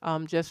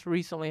just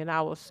recently, and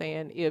I was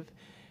saying,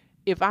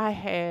 if I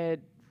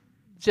had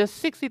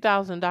just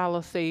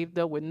 $60,000 saved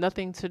up with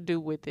nothing to do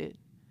with it,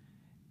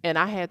 and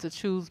I had to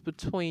choose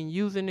between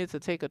using it to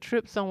take a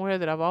trip somewhere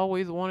that I've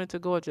always wanted to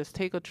go, or just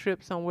take a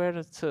trip somewhere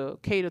to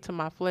cater to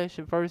my flesh,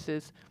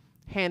 versus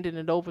handing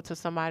it over to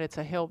somebody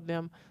to help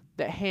them,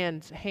 that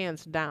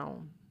hands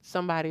down,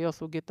 somebody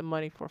else will get the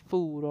money for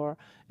food or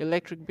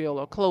electric bill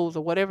or clothes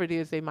or whatever it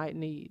is they might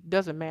need.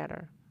 Doesn't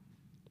matter.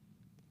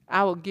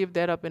 I will give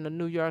that up in a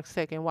New York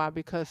second. Why?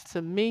 Because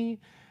to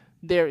me,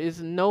 there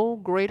is no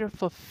greater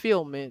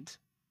fulfillment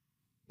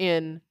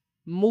in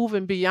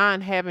moving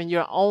beyond having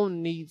your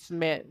own needs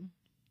met.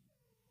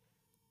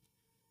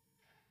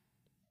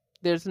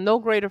 There's no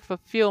greater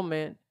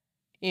fulfillment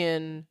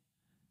in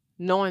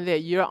knowing that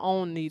your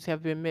own needs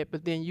have been met,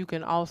 but then you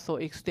can also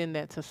extend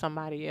that to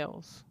somebody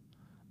else.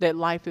 That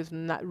life is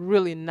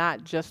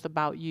not just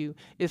about you.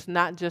 It's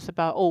not just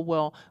about, oh,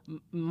 well,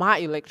 my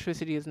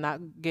electricity is not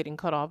getting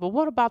cut off. But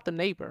what about the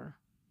neighbor?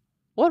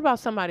 What about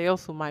somebody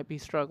else who might be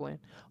struggling?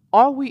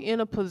 Are we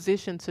in a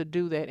position to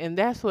do that? And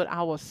that's what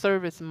our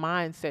service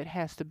mindset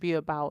has to be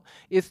about.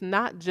 It's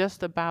not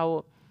just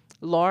about,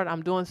 Lord,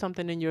 I'm doing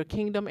something in your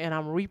kingdom and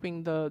I'm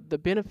reaping the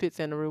benefits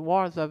and the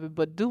rewards of it,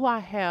 but do I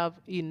have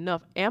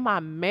enough? Am I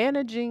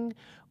managing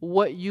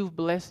what you've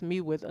blessed me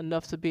with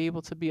enough to be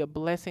able to be a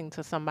blessing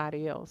to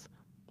somebody else?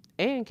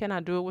 And can I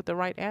do it with the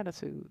right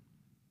attitude?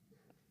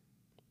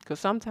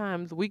 Because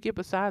sometimes we get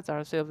besides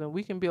ourselves and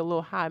we can be a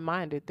little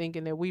high-minded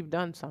thinking that we've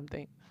done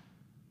something.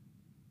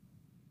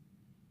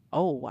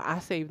 Oh, well, I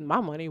saved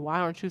my money. Why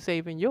aren't you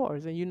saving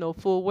yours? And you know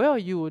full well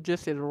you were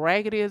just as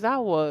raggedy as I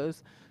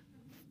was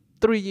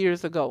 3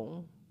 years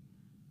ago,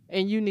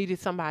 and you needed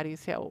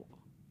somebody's help.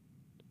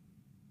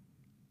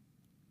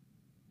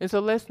 And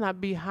so let's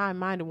not be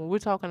high-minded. When we're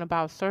talking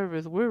about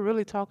service, we're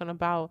really talking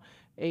about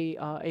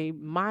a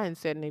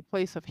mindset and a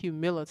place of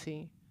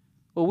humility,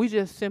 where we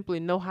just simply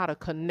know how to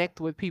connect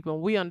with people,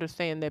 and we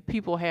understand that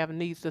people have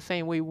needs the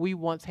same way we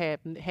once had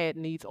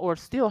needs, or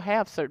still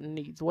have certain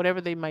needs,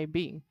 whatever they may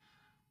be.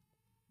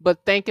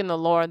 but thanking the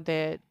Lord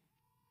that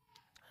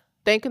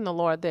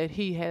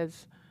He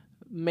has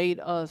made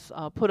us,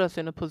 put us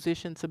in a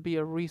position to be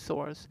a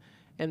resource,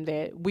 and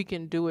that we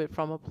can do it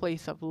from a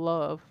place of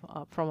love,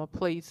 from a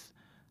place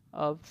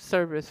of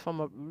service, from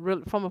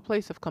a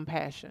place of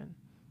compassion.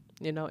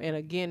 And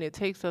again, it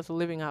takes us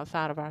living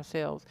outside of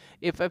ourselves.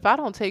 If I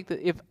don't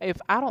if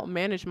I don't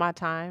manage my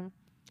time,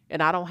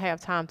 and I don't have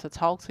time to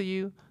talk to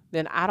you,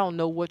 then I don't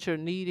know what your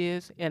need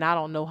is, and I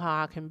don't know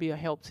how I can be a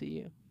help to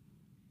you.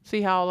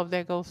 See how all of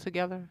that goes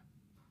together?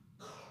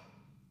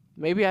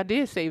 Maybe I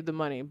did save the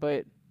money,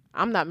 but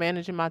I'm not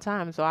managing my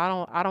time, so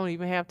I don't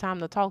even have time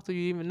to talk to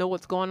you, even know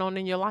what's going on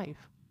in your life.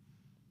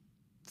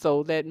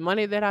 So that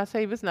money that I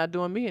save, it's not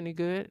doing me any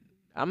good.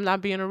 I'm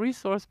not being a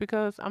resource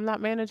because I'm not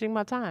managing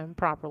my time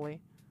properly.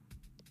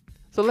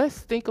 So let's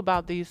think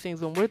about these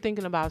things. When we're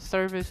thinking about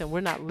service and we're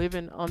not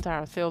living unto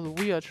ourselves,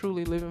 we are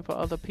truly living for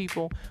other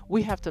people.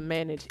 We have to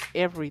manage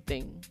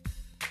everything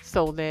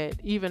so that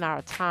even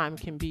our time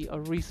can be a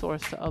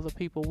resource to other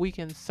people. We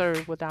can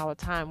serve with our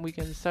time. We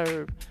can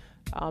serve.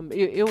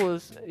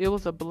 It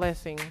was a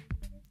blessing,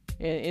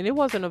 and it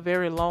wasn't a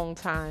very long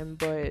time,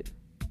 but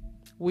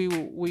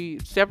we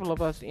several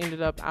of us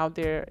ended up out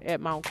there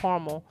at Mount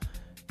Carmel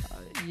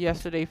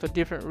yesterday for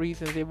different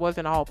reasons. It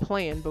wasn't all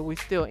planned, but we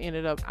still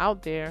ended up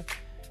out there.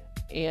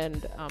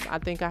 And I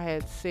think I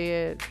had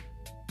said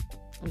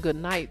good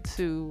night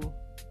to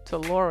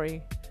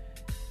Lori,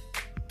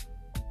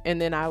 and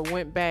then I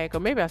went back, or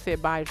maybe I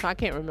said bye. I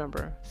can't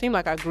remember. Seemed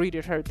like I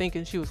greeted her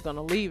thinking she was going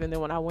to leave, and then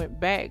when I went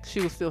back,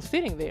 she was still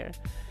sitting there.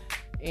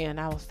 And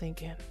I was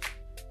thinking,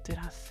 did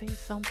I say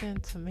something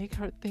to make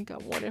her think I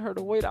wanted her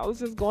to wait? I was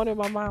just going in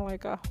my mind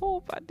like, I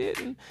hope I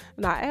didn't.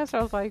 And I asked her,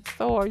 I was like,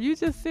 so are you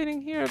just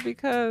sitting here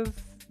because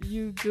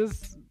you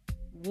just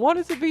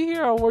wanted to be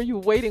here, or were you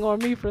waiting on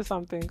me for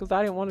something? Because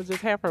I didn't want to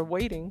just have her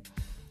waiting.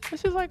 And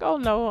she's like, oh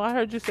no, I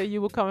heard you say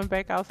you were coming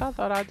back out, so I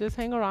thought I'd just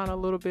hang around a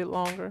little bit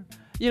longer.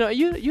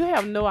 You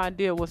have no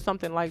idea what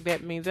something like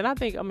that means. And I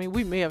think,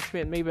 we may have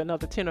spent maybe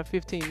another 10 or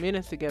 15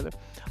 minutes together,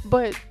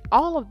 but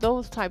all of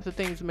those types of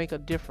things make a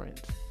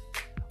difference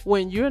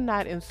when you're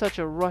not in such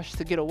a rush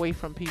to get away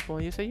from people,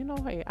 and you say,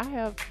 hey, I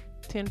have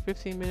 10,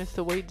 15 minutes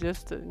to wait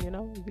just to, you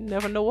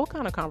never know what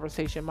kind of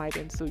conversation might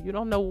ensue. You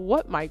don't know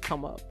what might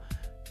come up,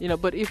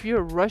 but if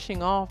you're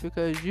rushing off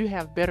because you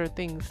have better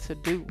things to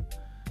do,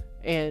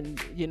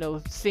 and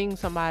seeing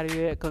somebody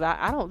that, because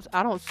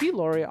I don't see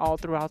Lori all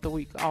throughout the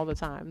week all the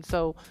time,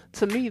 so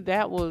to me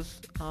that was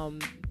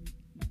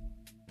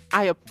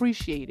I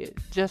appreciated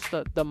just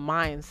the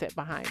mindset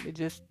behind it,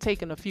 just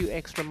taking a few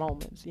extra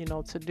moments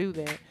to do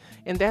that.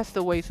 And that's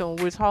the way. So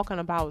when we're talking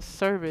about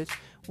service,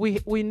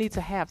 we need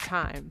to have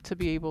time to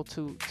be able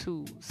to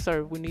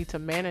serve. We need to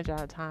manage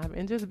our time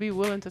and just be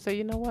willing to say,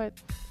 you know what,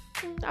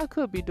 I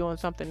could be doing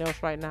something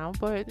else right now,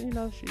 but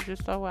she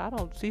just thought, well, I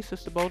don't see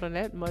Sister Bolden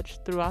that much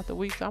throughout the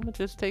week, so I'm gonna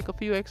just take a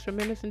few extra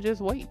minutes and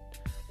just wait,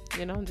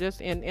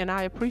 and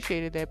I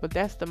appreciated that. But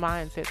that's the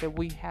mindset that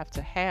we have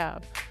to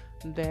have,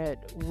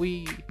 that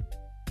we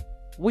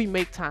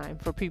make time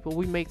for people,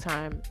 we make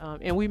time,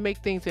 and we make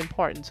things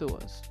important to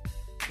us,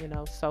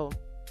 so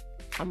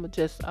I'm gonna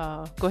just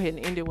go ahead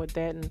and end it with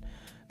that, and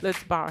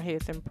let's bow our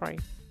heads and pray.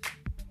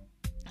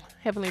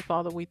 Heavenly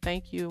Father, we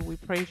thank you, we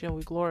praise you, and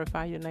we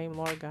glorify your name,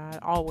 Lord God,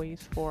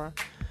 always for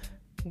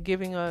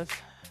giving us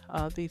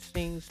these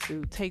things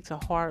to take to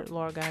heart,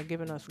 Lord God,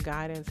 giving us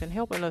guidance and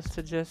helping us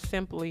to just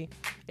simply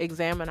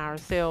examine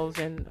ourselves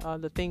and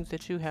the things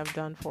that you have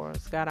done for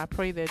us. God, I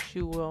pray that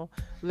you will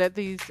let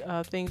these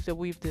things that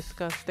we've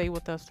discussed stay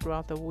with us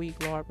throughout the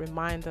week, Lord.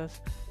 Remind us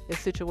as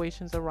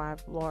situations arise,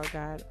 Lord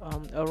God,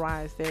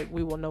 that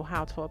we will know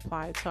how to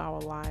apply it to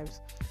our lives.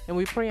 And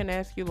we pray and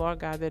ask you, Lord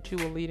God, that you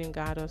will lead and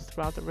guide us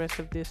throughout the rest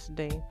of this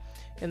day.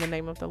 In the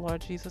name of the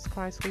Lord Jesus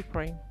Christ, we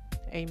pray.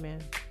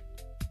 Amen.